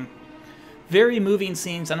very moving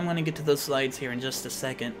scenes, and I'm going to get to those slides here in just a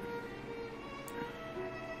second.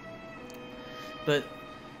 But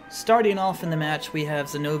starting off in the match, we have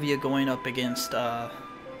Zenobia going up against one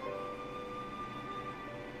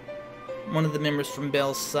of the members from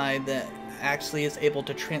Belle's side that actually is able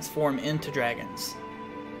to transform into dragons.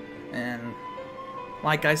 And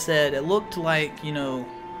like I said, it looked like, you know,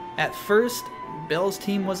 at first Belle's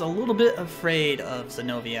team was a little bit afraid of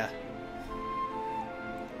Zenobia.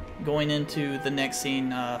 Going into the next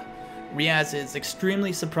scene, Rias is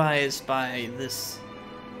extremely surprised by this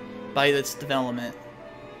development.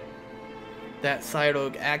 That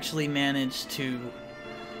Cyrogue actually managed to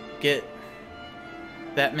get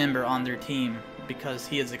that member on their team because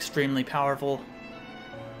he is extremely powerful.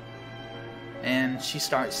 And she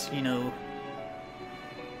starts, you know,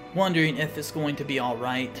 wondering if it's going to be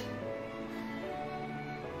alright.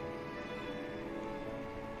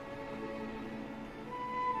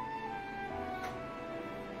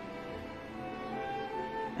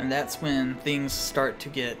 And that's when things start to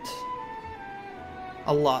get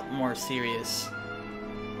a lot more serious.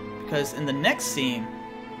 Because in the next scene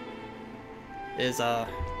is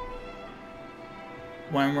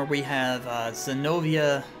one where we have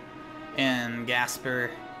Zenobia and Gasper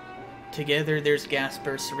together. There's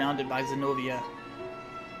Gasper surrounded by Zenobia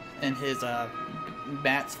in his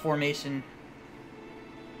bats formation.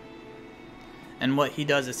 And what he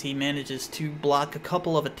does is he manages to block a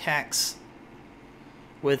couple of attacks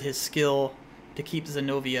with his skill to keep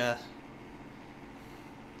Zenobia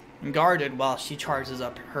guarded while she charges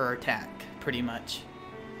up her attack, pretty much.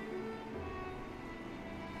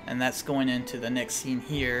 And that's going into the next scene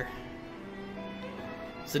here.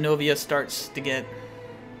 Zenobia starts to get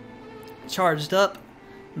charged up,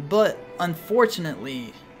 but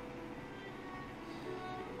unfortunately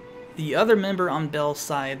the other member on Belle's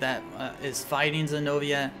side that is fighting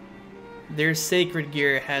Zenobia, their sacred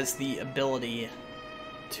gear has the ability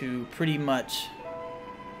to pretty much,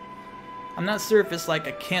 I'm not sure if it's like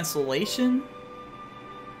a cancellation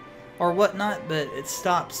or whatnot, but it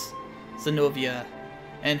stops Zenobia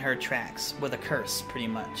in her tracks with a curse, pretty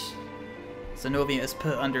much. Zenobia is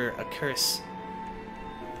put under a curse.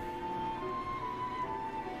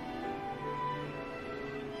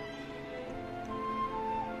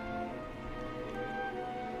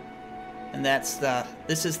 And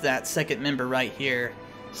this is that second member right here.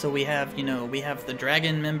 So we have, you know, we have the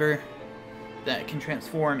dragon member that can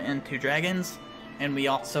transform into dragons, and we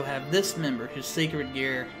also have this member whose sacred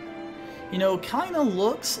gear, you know, kind of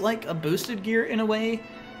looks like a boosted gear in a way,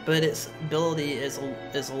 but its ability is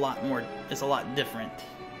a lot different,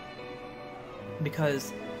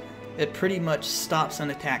 because it pretty much stops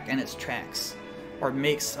an attack in its tracks or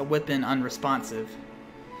makes a weapon unresponsive.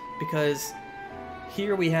 Because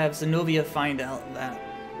here we have Zenobia find out that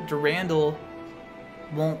Durandal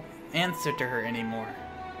won't answer to her anymore.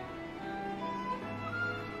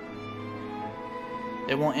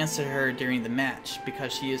 It won't answer her during the match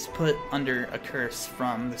because she is put under a curse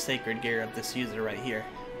from the sacred gear of this user right here.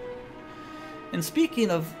 And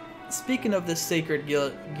speaking of this sacred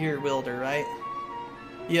gear wielder, right?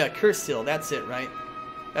 Yeah, curse seal, that's it, right?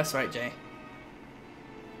 That's right, Jay.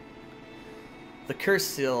 the curse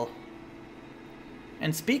seal.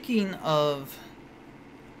 And speaking of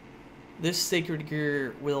this Sacred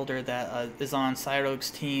Gear wielder that is on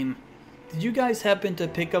Cyrogue's team, did you guys happen to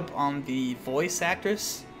pick up on the voice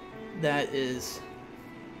actress that is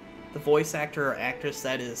the voice actor or actress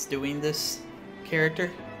that is doing this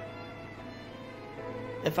character?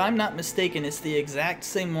 If I'm not mistaken, it's the exact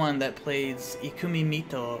same one that plays Ikumi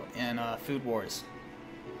Mito in Food Wars.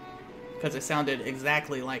 Because it sounded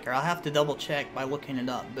exactly like her. I'll have to double check by looking it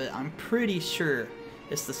up, but I'm pretty sure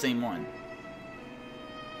it's the same one.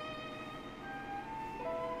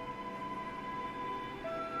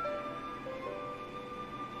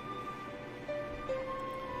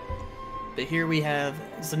 But here we have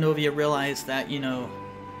Zenovia realize that, you know,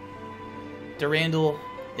 Durandal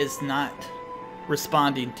is not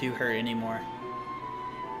responding to her anymore.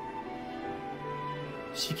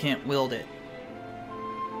 She can't wield it.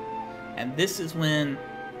 And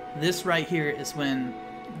this right here is when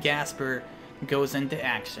Gasper goes into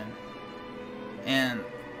action. And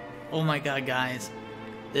oh my god, guys,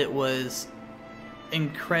 it was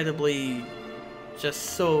incredibly, just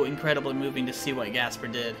so incredibly moving to see what Gasper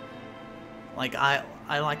did. Like I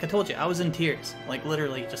told you, I was in tears. Like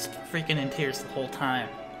literally just freaking in tears the whole time.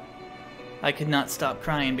 I could not stop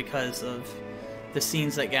crying because of the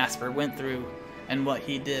scenes that Gasper went through and what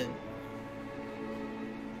he did.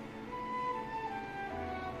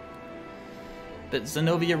 But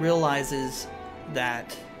Zenovia realizes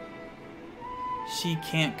that she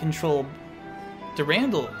can't control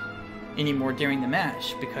Durandal anymore during the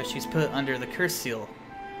match because she's put under the curse seal.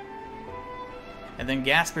 And then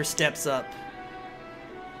Gasper steps up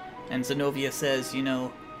and Zenovia says, you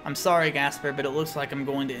know, I'm sorry, Gasper, but it looks like I'm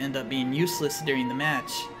going to end up being useless during the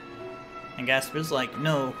match. And Gasper's like,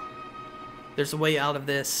 no, there's a way out of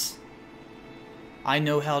this. I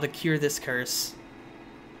know how to cure this curse.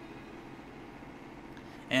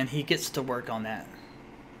 And he gets to work on that.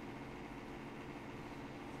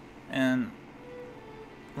 And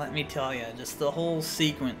let me tell you, just the whole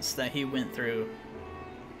sequence that he went through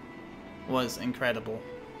was incredible.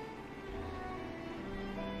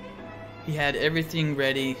 He had everything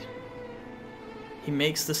ready. He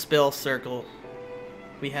makes the spell circle.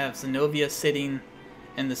 We have Zenovia sitting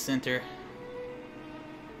in the center.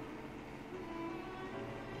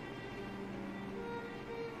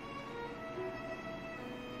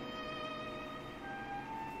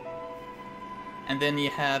 And then you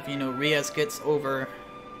have, you know, Rias gets over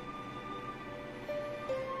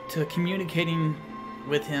to communicating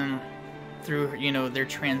with him through, you know, their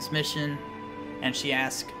transmission, and she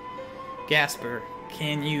asks Gasper,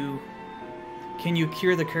 can you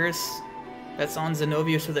cure the curse that's on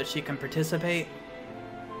Zenovia so that she can participate?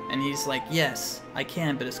 And he's like, yes, I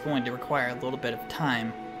can, but it's going to require a little bit of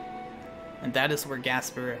time. And that is where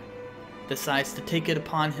Gasper decides to take it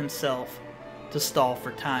upon himself to stall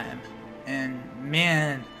for time. And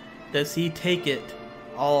man, does he take it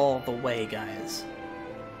all the way, guys.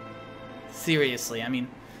 Seriously, I mean,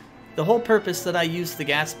 the whole purpose that I used the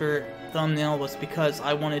Gasper thumbnail was because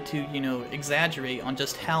I wanted to, you know, exaggerate on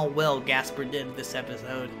just how well Gasper did this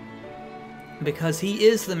episode. Because he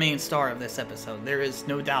is the main star of this episode, there is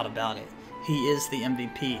no doubt about it. He is the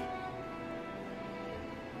MVP.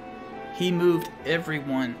 He moved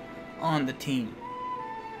everyone on the team.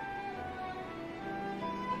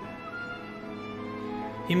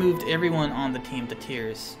 He moved everyone on the team to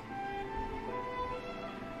tears.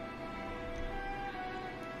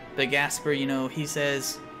 But Gasper, you know, he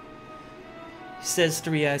says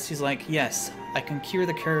to Rias, he's like, yes, I can cure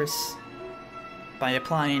the curse by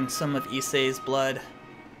applying some of Issei's blood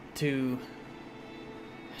to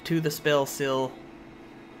the spell seal.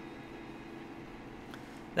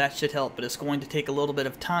 That should help, but it's going to take a little bit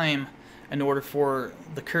of time in order for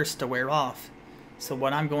the curse to wear off. So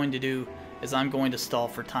what I'm going to do is I'm going to stall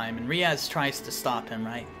for time. And Rias tries to stop him,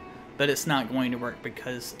 right? But it's not going to work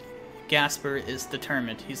because Gasper is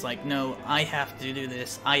determined. He's like, no, I have to do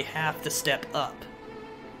this. I have to step up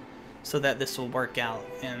so that this will work out.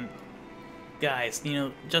 And guys, you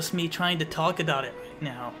know, just me trying to talk about it right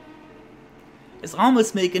now, it's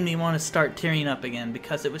almost making me want to start tearing up again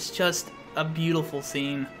because it was just a beautiful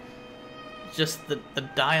scene. Just the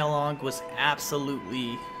dialogue was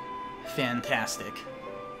absolutely fantastic.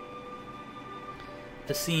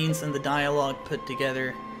 The scenes and the dialogue put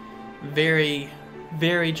together, very,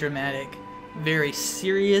 very dramatic, very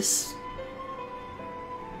serious.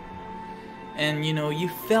 And you know, you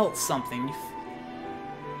felt something.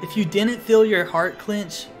 If you didn't feel your heart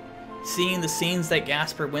clench seeing the scenes that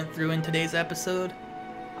Gasper went through in today's episode,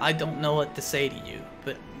 I don't know what to say to you,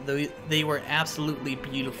 but they were absolutely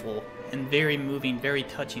beautiful and very moving, very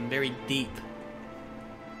touching, very deep.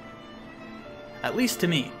 At least to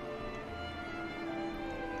me.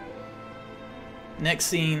 Next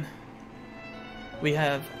scene, we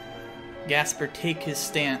have Gasper take his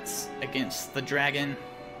stance against the dragon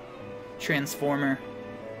transformer.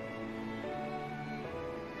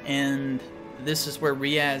 And this is where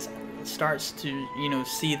Rias starts to, you know,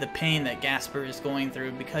 see the pain that Gasper is going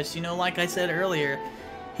through, because, you know, like I said earlier,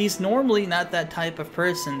 he's normally not that type of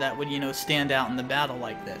person that would, you know, stand out in the battle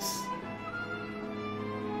like this.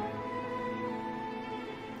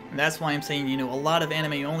 And that's why I'm saying, you know, a lot of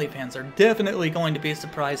anime-only fans are definitely going to be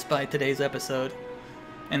surprised by today's episode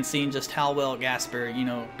and seeing just how well Gasper, you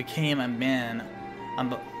know, became a man.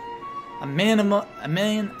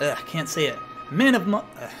 Can't say it.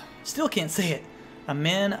 Still can't say it. A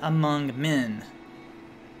man among men.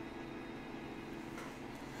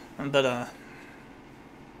 But,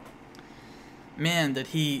 man, did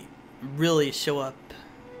he really show up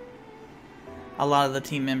a lot of the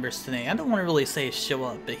team members today. I don't want to really say show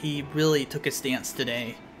up, but he really took a stance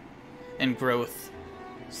today and growth.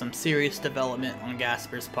 Some serious development on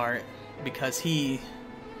Gasper's part, because he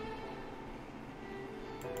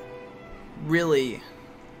really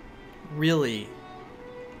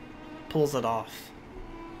pulls it off,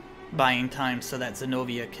 buying time so that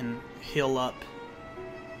Zenobia can heal up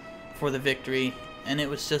for the victory. And it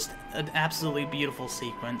was just an absolutely beautiful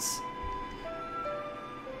sequence.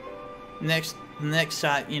 Next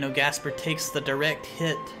shot, you know, Gasper takes the direct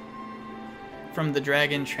hit from the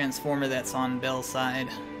dragon transformer that's on Belle's side.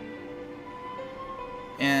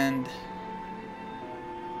 And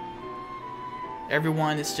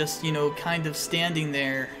everyone is just, you know, kind of standing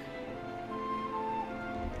there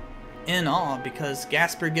in awe, because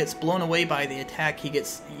Gasper gets blown away by the attack. He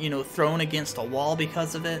gets, you know, thrown against a wall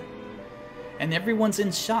because of it. And everyone's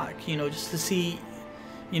in shock, you know, just to see,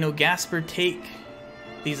 you know, Gasper take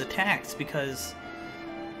these attacks, because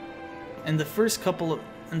in the first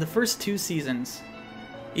two seasons,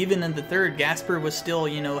 even in the third, Gasper was still,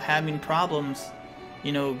 you know, having problems,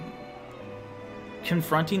 you know,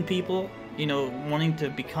 confronting people, you know, wanting to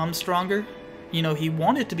become stronger. You know, he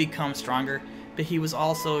wanted to become stronger, but he was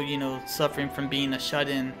also, you know, suffering from being a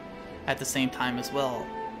shut-in at the same time as well.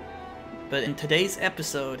 But in today's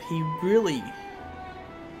episode, he really,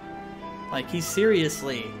 like, he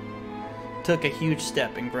seriously took a huge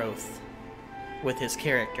step in growth with his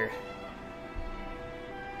character.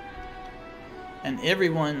 And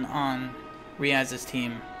everyone on Rias's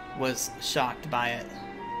team was shocked by it.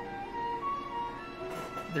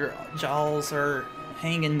 Their jaws are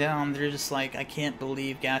hanging down. They're just like, I can't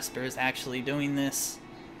believe Gasper is actually doing this.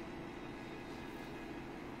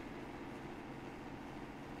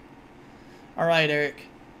 Alright, Eric.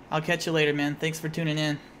 I'll catch you later, man. Thanks for tuning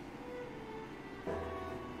in.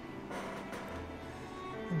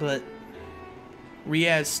 But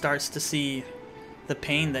Rias starts to see the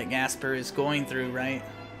pain that Gasper is going through, right?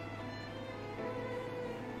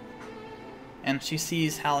 And she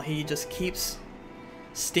sees how he just keeps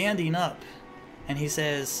standing up, and he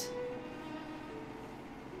says,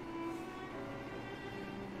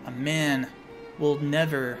 a man will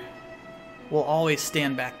always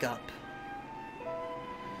stand back up.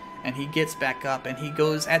 And he gets back up and he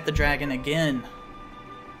goes at the dragon again.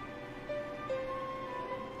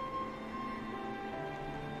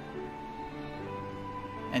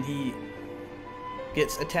 And he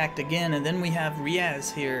gets attacked again, and then we have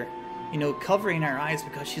Rias here, you know, covering her eyes,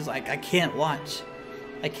 because she's like, I can't watch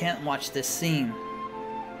this scene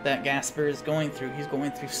that Gasper is going through. He's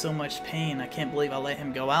going through so much pain. I can't believe I let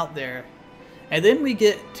him go out there. And then we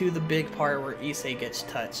get to the big part where Issei gets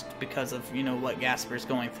touched because of, you know, what Gasper's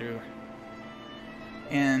going through.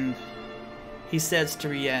 And he says to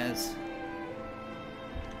Rias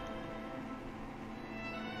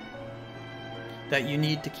that you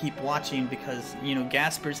need to keep watching, because, you know,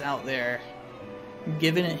 Gasper's out there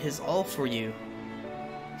giving it his all for you.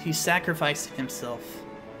 He sacrificed himself.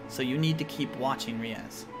 So you need to keep watching,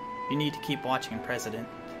 Rias. You need to keep watching, President.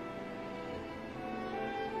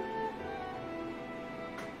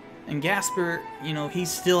 And Gasper, you know, he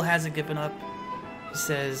still hasn't given up. He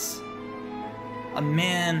says, a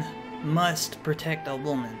man must protect a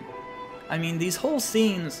woman. I mean, these whole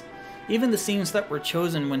scenes, even the scenes that were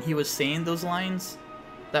chosen when he was saying those lines,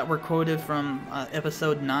 that were quoted from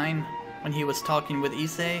episode 9, when he was talking with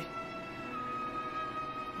Issei,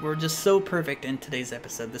 were just so perfect in today's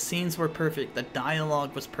episode. The scenes were perfect, the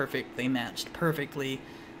dialogue was perfect, they matched perfectly,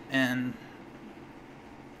 and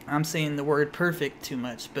I'm saying the word perfect too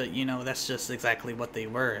much, but, you know, that's just exactly what they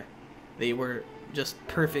were. They were just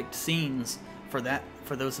perfect scenes for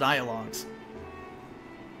those dialogues.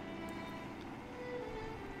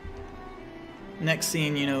 Next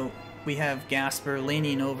scene, you know, we have Gasper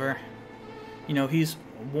leaning over. You know, he's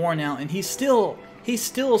worn out, and he's still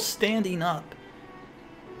standing up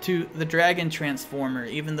to the Dragon Transformer,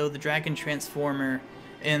 even though the Dragon Transformer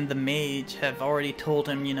and the Mage have already told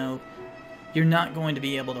him, you know, you're not going to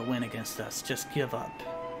be able to win against us, just give up.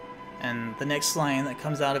 And the next line that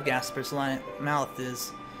comes out of Gasper's mouth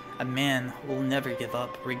is, a man will never give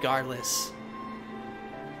up, regardless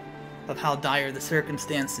of how dire the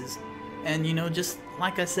circumstances. And you know, just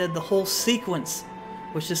like I said, the whole sequence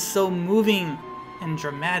was just so moving and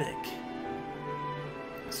dramatic.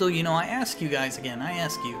 So, you know, I ask you guys again, I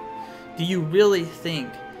ask you, do you really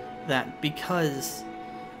think that because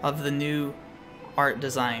of the new art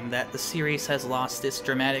design that the series has lost its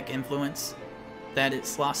dramatic influence? That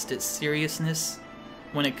it's lost its seriousness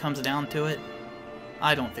when it comes down to it?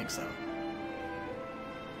 I don't think so.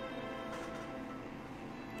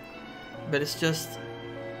 But it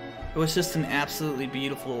was just an absolutely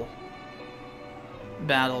beautiful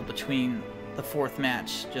battle between the fourth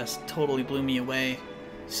match. Just totally blew me away,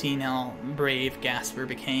 seeing how brave Gasper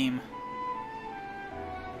became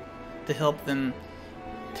to help them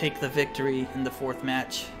take the victory in the fourth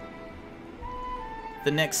match.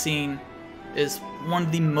 The next scene is one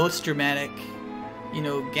of the most dramatic. You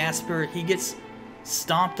know, Gasper, he gets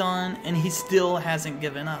stomped on and he still hasn't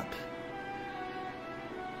given up.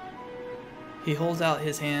 He holds out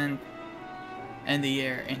his hand in the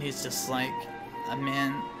air and he's just like, a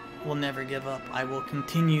man will never give up. I will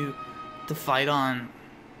continue to fight on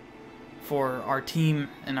for our team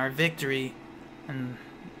and our victory and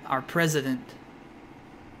our president.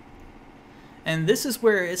 And this is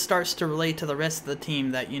where it starts to relate to the rest of the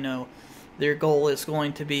team, that, you know, their goal is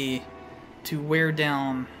going to be to wear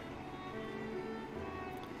down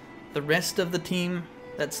the rest of the team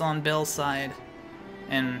that's on Bell's side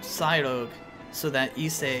and Cyrogue, so that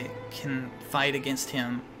Issei can fight against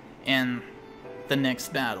him in the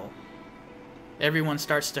next battle. Everyone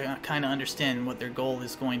starts to kind of understand what their goal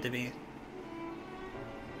is going to be.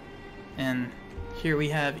 And here we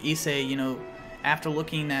have Issei, you know, after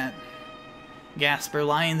looking at Gasper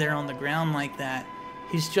lying there on the ground like that,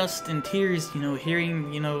 he's just in tears, you know,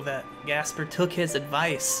 hearing, you know, that Gasper took his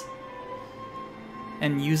advice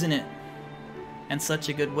and using it in such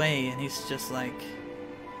a good way. And he's just like,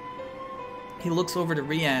 he looks over to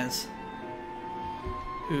Rias,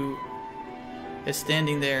 who is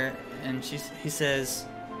standing there, and he says,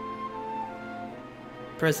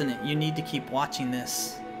 President, you need to keep watching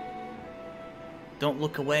this. Don't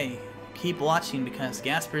look away. Keep watching, because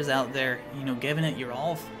Gasper's out there, you know, giving it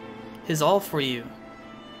his all for you.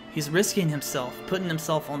 He's risking himself, putting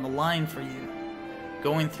himself on the line for you,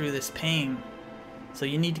 going through this pain. So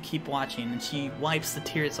you need to keep watching. And she wipes the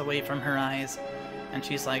tears away from her eyes, and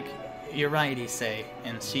she's like, you're right, Issei.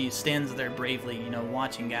 And she stands there bravely, you know,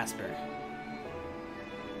 watching Gasper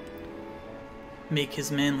make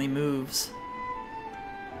his manly moves.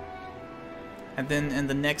 And then in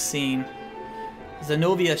the next scene,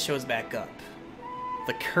 Zenovia shows back up.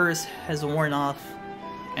 The curse has worn off,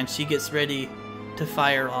 and she gets ready to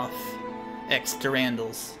fire off X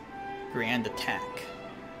Durandal's grand attack,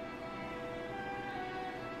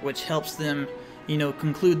 which helps them, you know,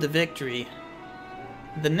 conclude the victory.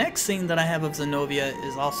 The next scene that I have of Zenovia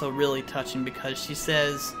is also really touching, because she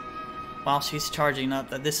says, while she's charging up,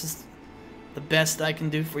 that this is the best I can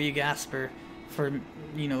do for you, Gasper, for,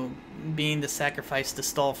 you know, being the sacrifice to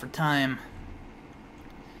stall for time,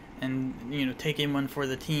 and, you know, taking one for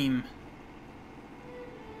the team.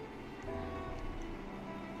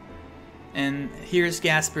 And here's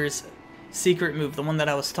Gasper's secret move, the one that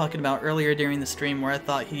I was talking about earlier during the stream, where I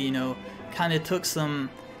thought he, you know, kind of took some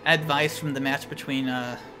advice from the match between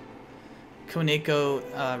Koneko,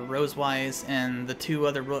 Rosewise, and the two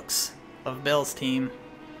other rooks of Bell's team,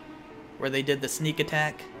 where they did the sneak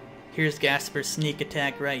attack. Here's Gasper's sneak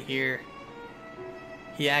attack right here.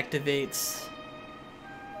 He activates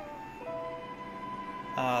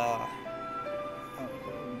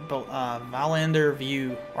Valander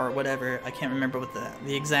View, or whatever. I can't remember what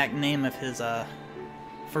the exact name of his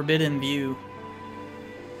Forbidden View.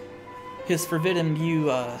 His Forbidden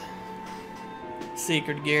View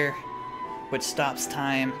Sacred Gear, which stops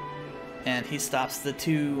time, and he stops the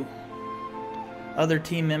two other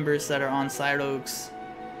team members that are on Cyrogue's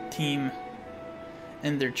team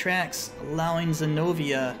in their tracks, allowing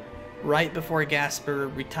Zenovia, right before Gasper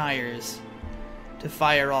retires, to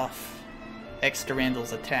fire off X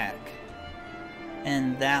Durandal's attack.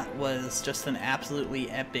 And that was just an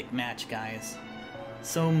absolutely epic match, guys.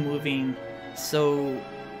 So moving, so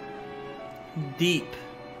deep,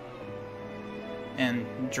 and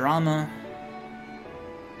drama.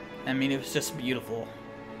 I mean, it was just beautiful.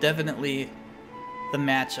 definitely the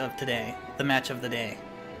match of today, the match of the day.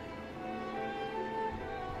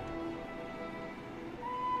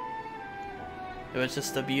 It was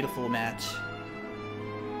just a beautiful match.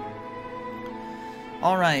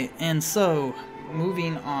 Alright, and so,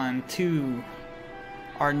 moving on to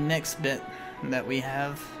our next bit that we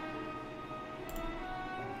have.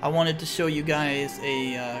 I wanted to show you guys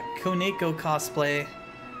a Koneko cosplay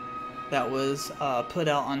that was put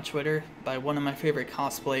out on Twitter by one of my favorite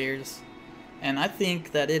cosplayers. And I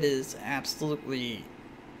think that it is absolutely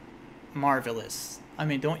marvelous. I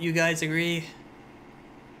mean, don't you guys agree?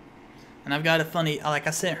 And I've got a funny, like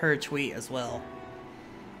I sent her a tweet as well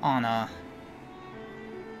on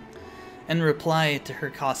in reply to her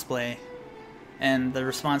cosplay, and the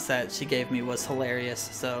response that she gave me was hilarious.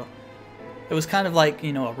 So it was kind of like,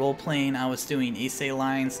 you know, a role playing. I was doing Issei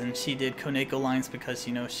lines and she did Koneko lines because,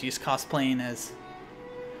 you know, she's cosplaying as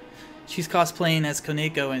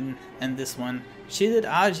Koneko in this one. She did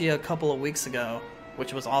Aji a couple of weeks ago,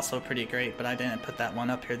 which was also pretty great, but I didn't put that one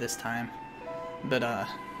up here this time. But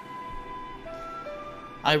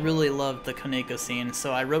I really loved the Koneko scene,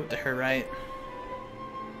 so I wrote to her, right?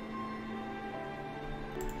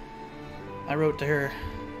 I wrote to her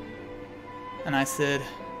and I said,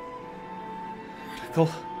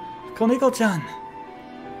 Koneko-chan,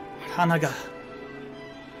 hana ga,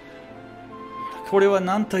 kore wa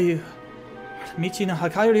nan toyu michi no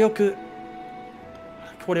hakai ryoku,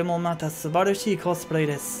 kore mo mata subarashii cosplay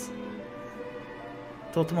desu.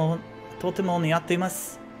 Totemo niatte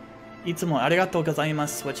imasu. Itsumo arigatou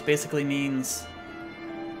gozaimasu, which basically means,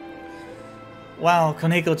 wow,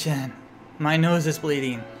 Koneko-chan, my nose is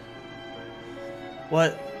bleeding.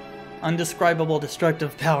 What undescribable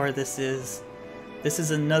destructive power this is. This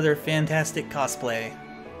is another fantastic cosplay.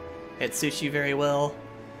 It suits you very well.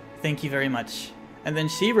 Thank you very much. And then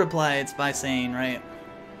she replies by saying, right,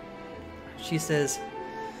 she says,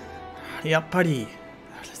 Yappari,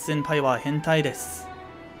 senpai wa hentai desu.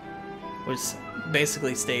 Which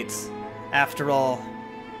basically states, after all,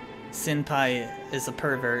 senpai is a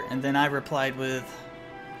pervert. And then I replied with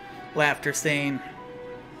laughter saying,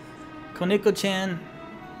 Koneko-chan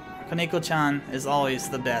is always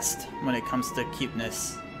the best when it comes to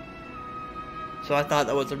cuteness. So I thought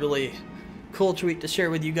that was a really cool tweet to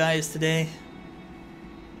share with you guys today.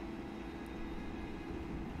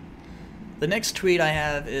 The next tweet I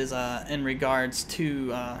have is in regards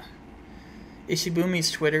to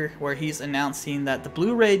Ishibumi's Twitter, where he's announcing that the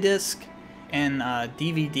Blu-ray disc and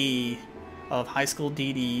DVD of High School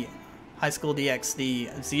DxD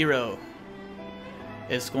HERO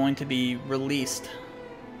is going to be released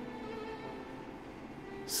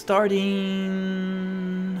starting,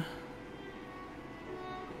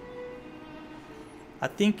 I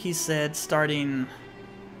think he said starting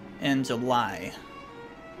in July.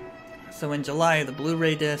 So in July, the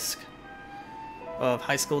Blu-ray disc of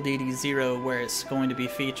High School DxD HERO, where it's going to be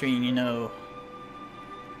featuring, you know,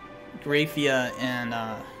 Graphia and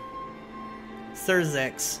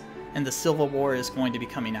Thurzex, and the Civil War is going to be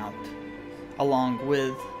coming out, along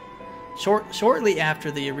with shortly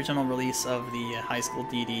after the original release of the High School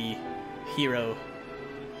DxD HERO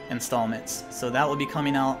installments. So that will be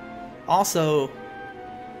coming out. Also,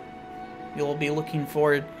 you'll be looking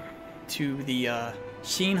forward to the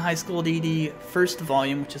Sheen High School DxD first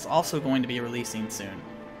volume, which is also going to be releasing soon.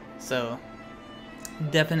 So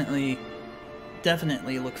definitely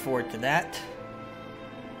look forward to that.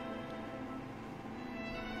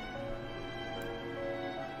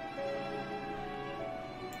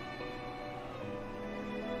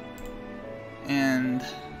 And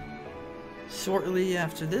shortly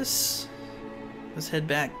after this, let's head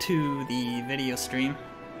back to the video stream.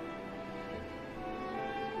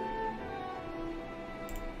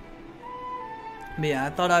 But yeah,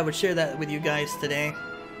 I thought I would share that with you guys today.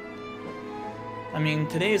 I mean,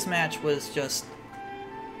 today's match was just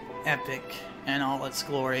epic in all its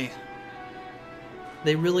glory.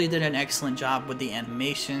 They really did an excellent job with the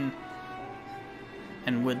animation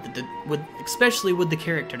and especially with the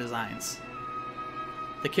character designs.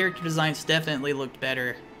 The character designs definitely looked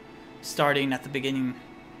better starting at the beginning,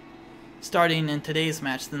 starting in today's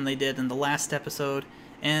match than they did in the last episode,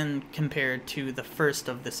 and compared to the first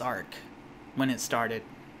of this arc when it started.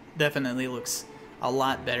 Definitely looks a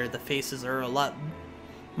lot better. The faces are a lot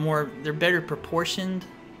more, they're better proportioned,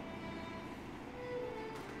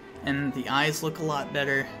 and the eyes look a lot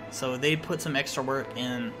better. So they put some extra work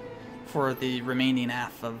in for the remaining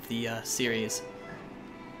half of the series.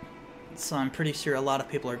 So I'm pretty sure a lot of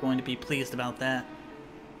people are going to be pleased about that.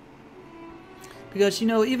 Because, you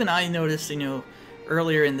know, even I noticed, you know,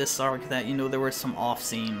 earlier in this arc that, you know, there were some off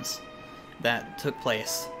scenes that took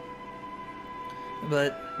place.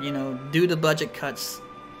 But, you know, due to budget cuts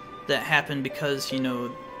that happened because, you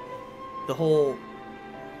know, the whole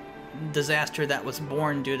disaster that was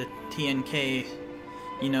born due to TNK,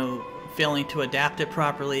 you know, failing to adapt it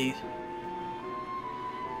properly,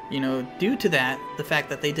 you know, due to that, the fact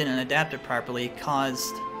that they didn't adapt it properly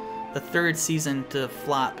caused the third season to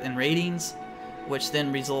flop in ratings, which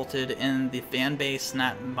then resulted in the fan base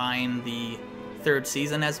not buying the third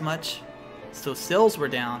season as much. So sales were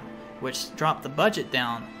down, which dropped the budget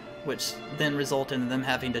down, which then resulted in them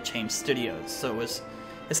having to change studios. So it's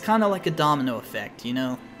kind of like a domino effect, you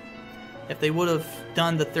know? If they would have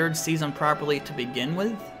done the third season properly to begin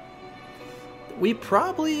with, we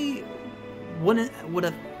probably wouldn't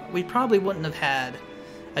have had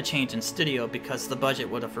a change in studio because the budget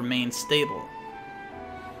would have remained stable.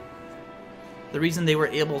 The reason they were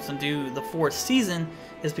able to do the fourth season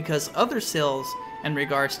is because other sales in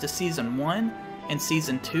regards to season 1 and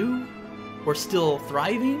season 2 were still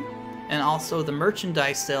thriving, and also the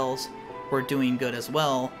merchandise sales were doing good as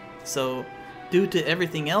well. So due to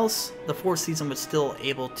everything else, the fourth season was still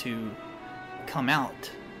able to come out.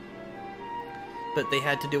 But they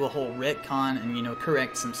had to do a whole retcon and, you know,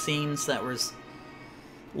 correct some scenes that was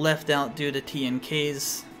left out due to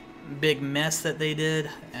TNK's big mess that they did.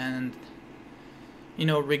 And, you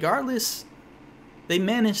know, regardless, they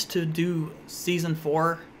managed to do season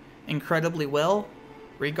 4 incredibly well,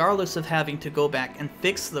 regardless of having to go back and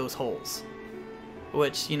fix those holes,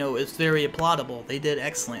 which, you know, is very applaudable. They did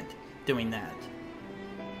excellent doing that.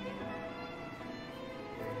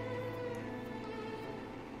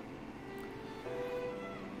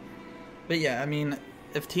 But yeah, I mean,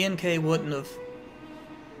 if TNK wouldn't have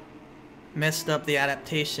messed up the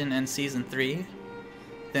adaptation in season 3,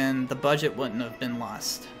 then the budget wouldn't have been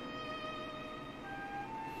lost.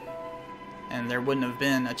 And there wouldn't have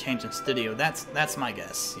been a change in studio. That's my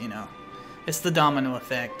guess, you know. It's the domino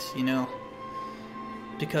effect, you know.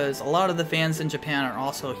 Because a lot of the fans in Japan are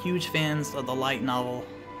also huge fans of the light novel.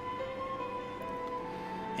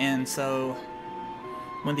 And so,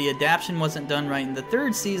 when the adaptation wasn't done right in the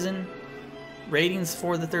third season, ratings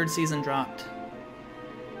for the third season dropped,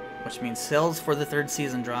 which means sales for the third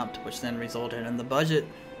season dropped, which then resulted in the budget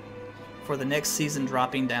for the next season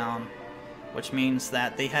dropping down, which means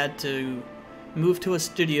that they had to move to a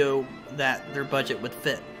studio that their budget would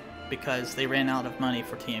fit, because they ran out of money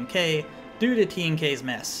for TNK due to TNK's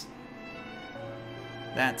mess.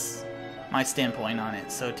 That's my standpoint on it.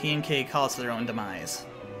 So TNK caused their own demise.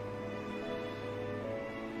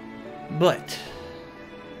 But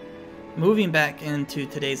moving back into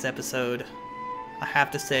today's episode, I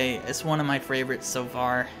have to say it's one of my favorites so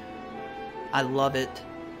far. I love it.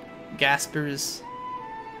 Gasper's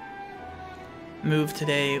move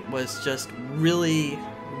today was just really,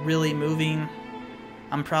 really moving.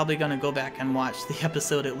 I'm probably going to go back and watch the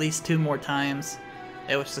episode at least 2 more times.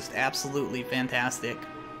 It was just absolutely fantastic.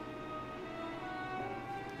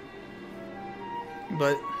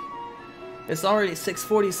 But it's already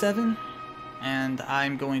 6:47, and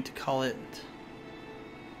I'm going to call it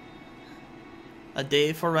a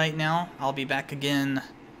day for right now. I'll be back again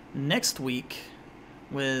next week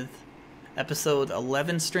with episode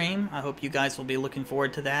 11 stream. I hope you guys will be looking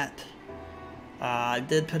forward to that. I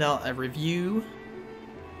did put out a review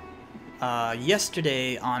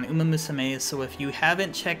yesterday on Uma Musume, so if you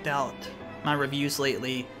haven't checked out my reviews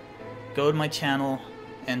lately, go to my channel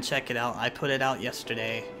and check it out. I put it out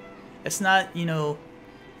yesterday. It's not, you know,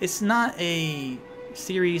 it's not a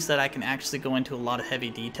series that I can actually go into a lot of heavy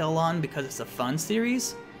detail on because it's a fun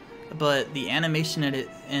series, but the animation in it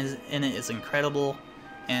is incredible,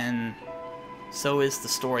 and so is the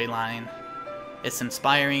storyline. It's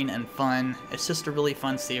inspiring and fun. It's just a really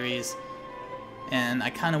fun series, and I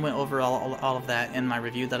kind of went over all of that in my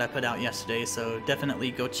review that I put out yesterday, so definitely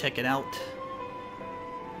go check it out.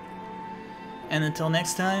 And until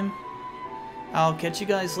next time, I'll catch you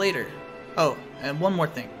guys later. Oh, and one more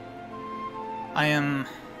thing. I am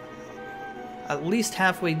at least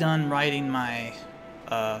halfway done writing my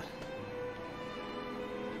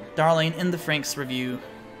Darling in the Franxx review,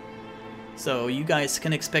 so you guys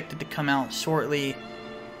can expect it to come out shortly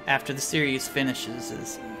after the series finishes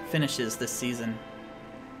this season.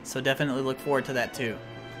 So definitely look forward to that too.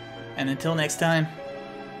 And until next time,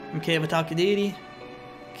 I'm Keiwatake Deity.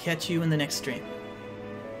 Catch you in the next stream.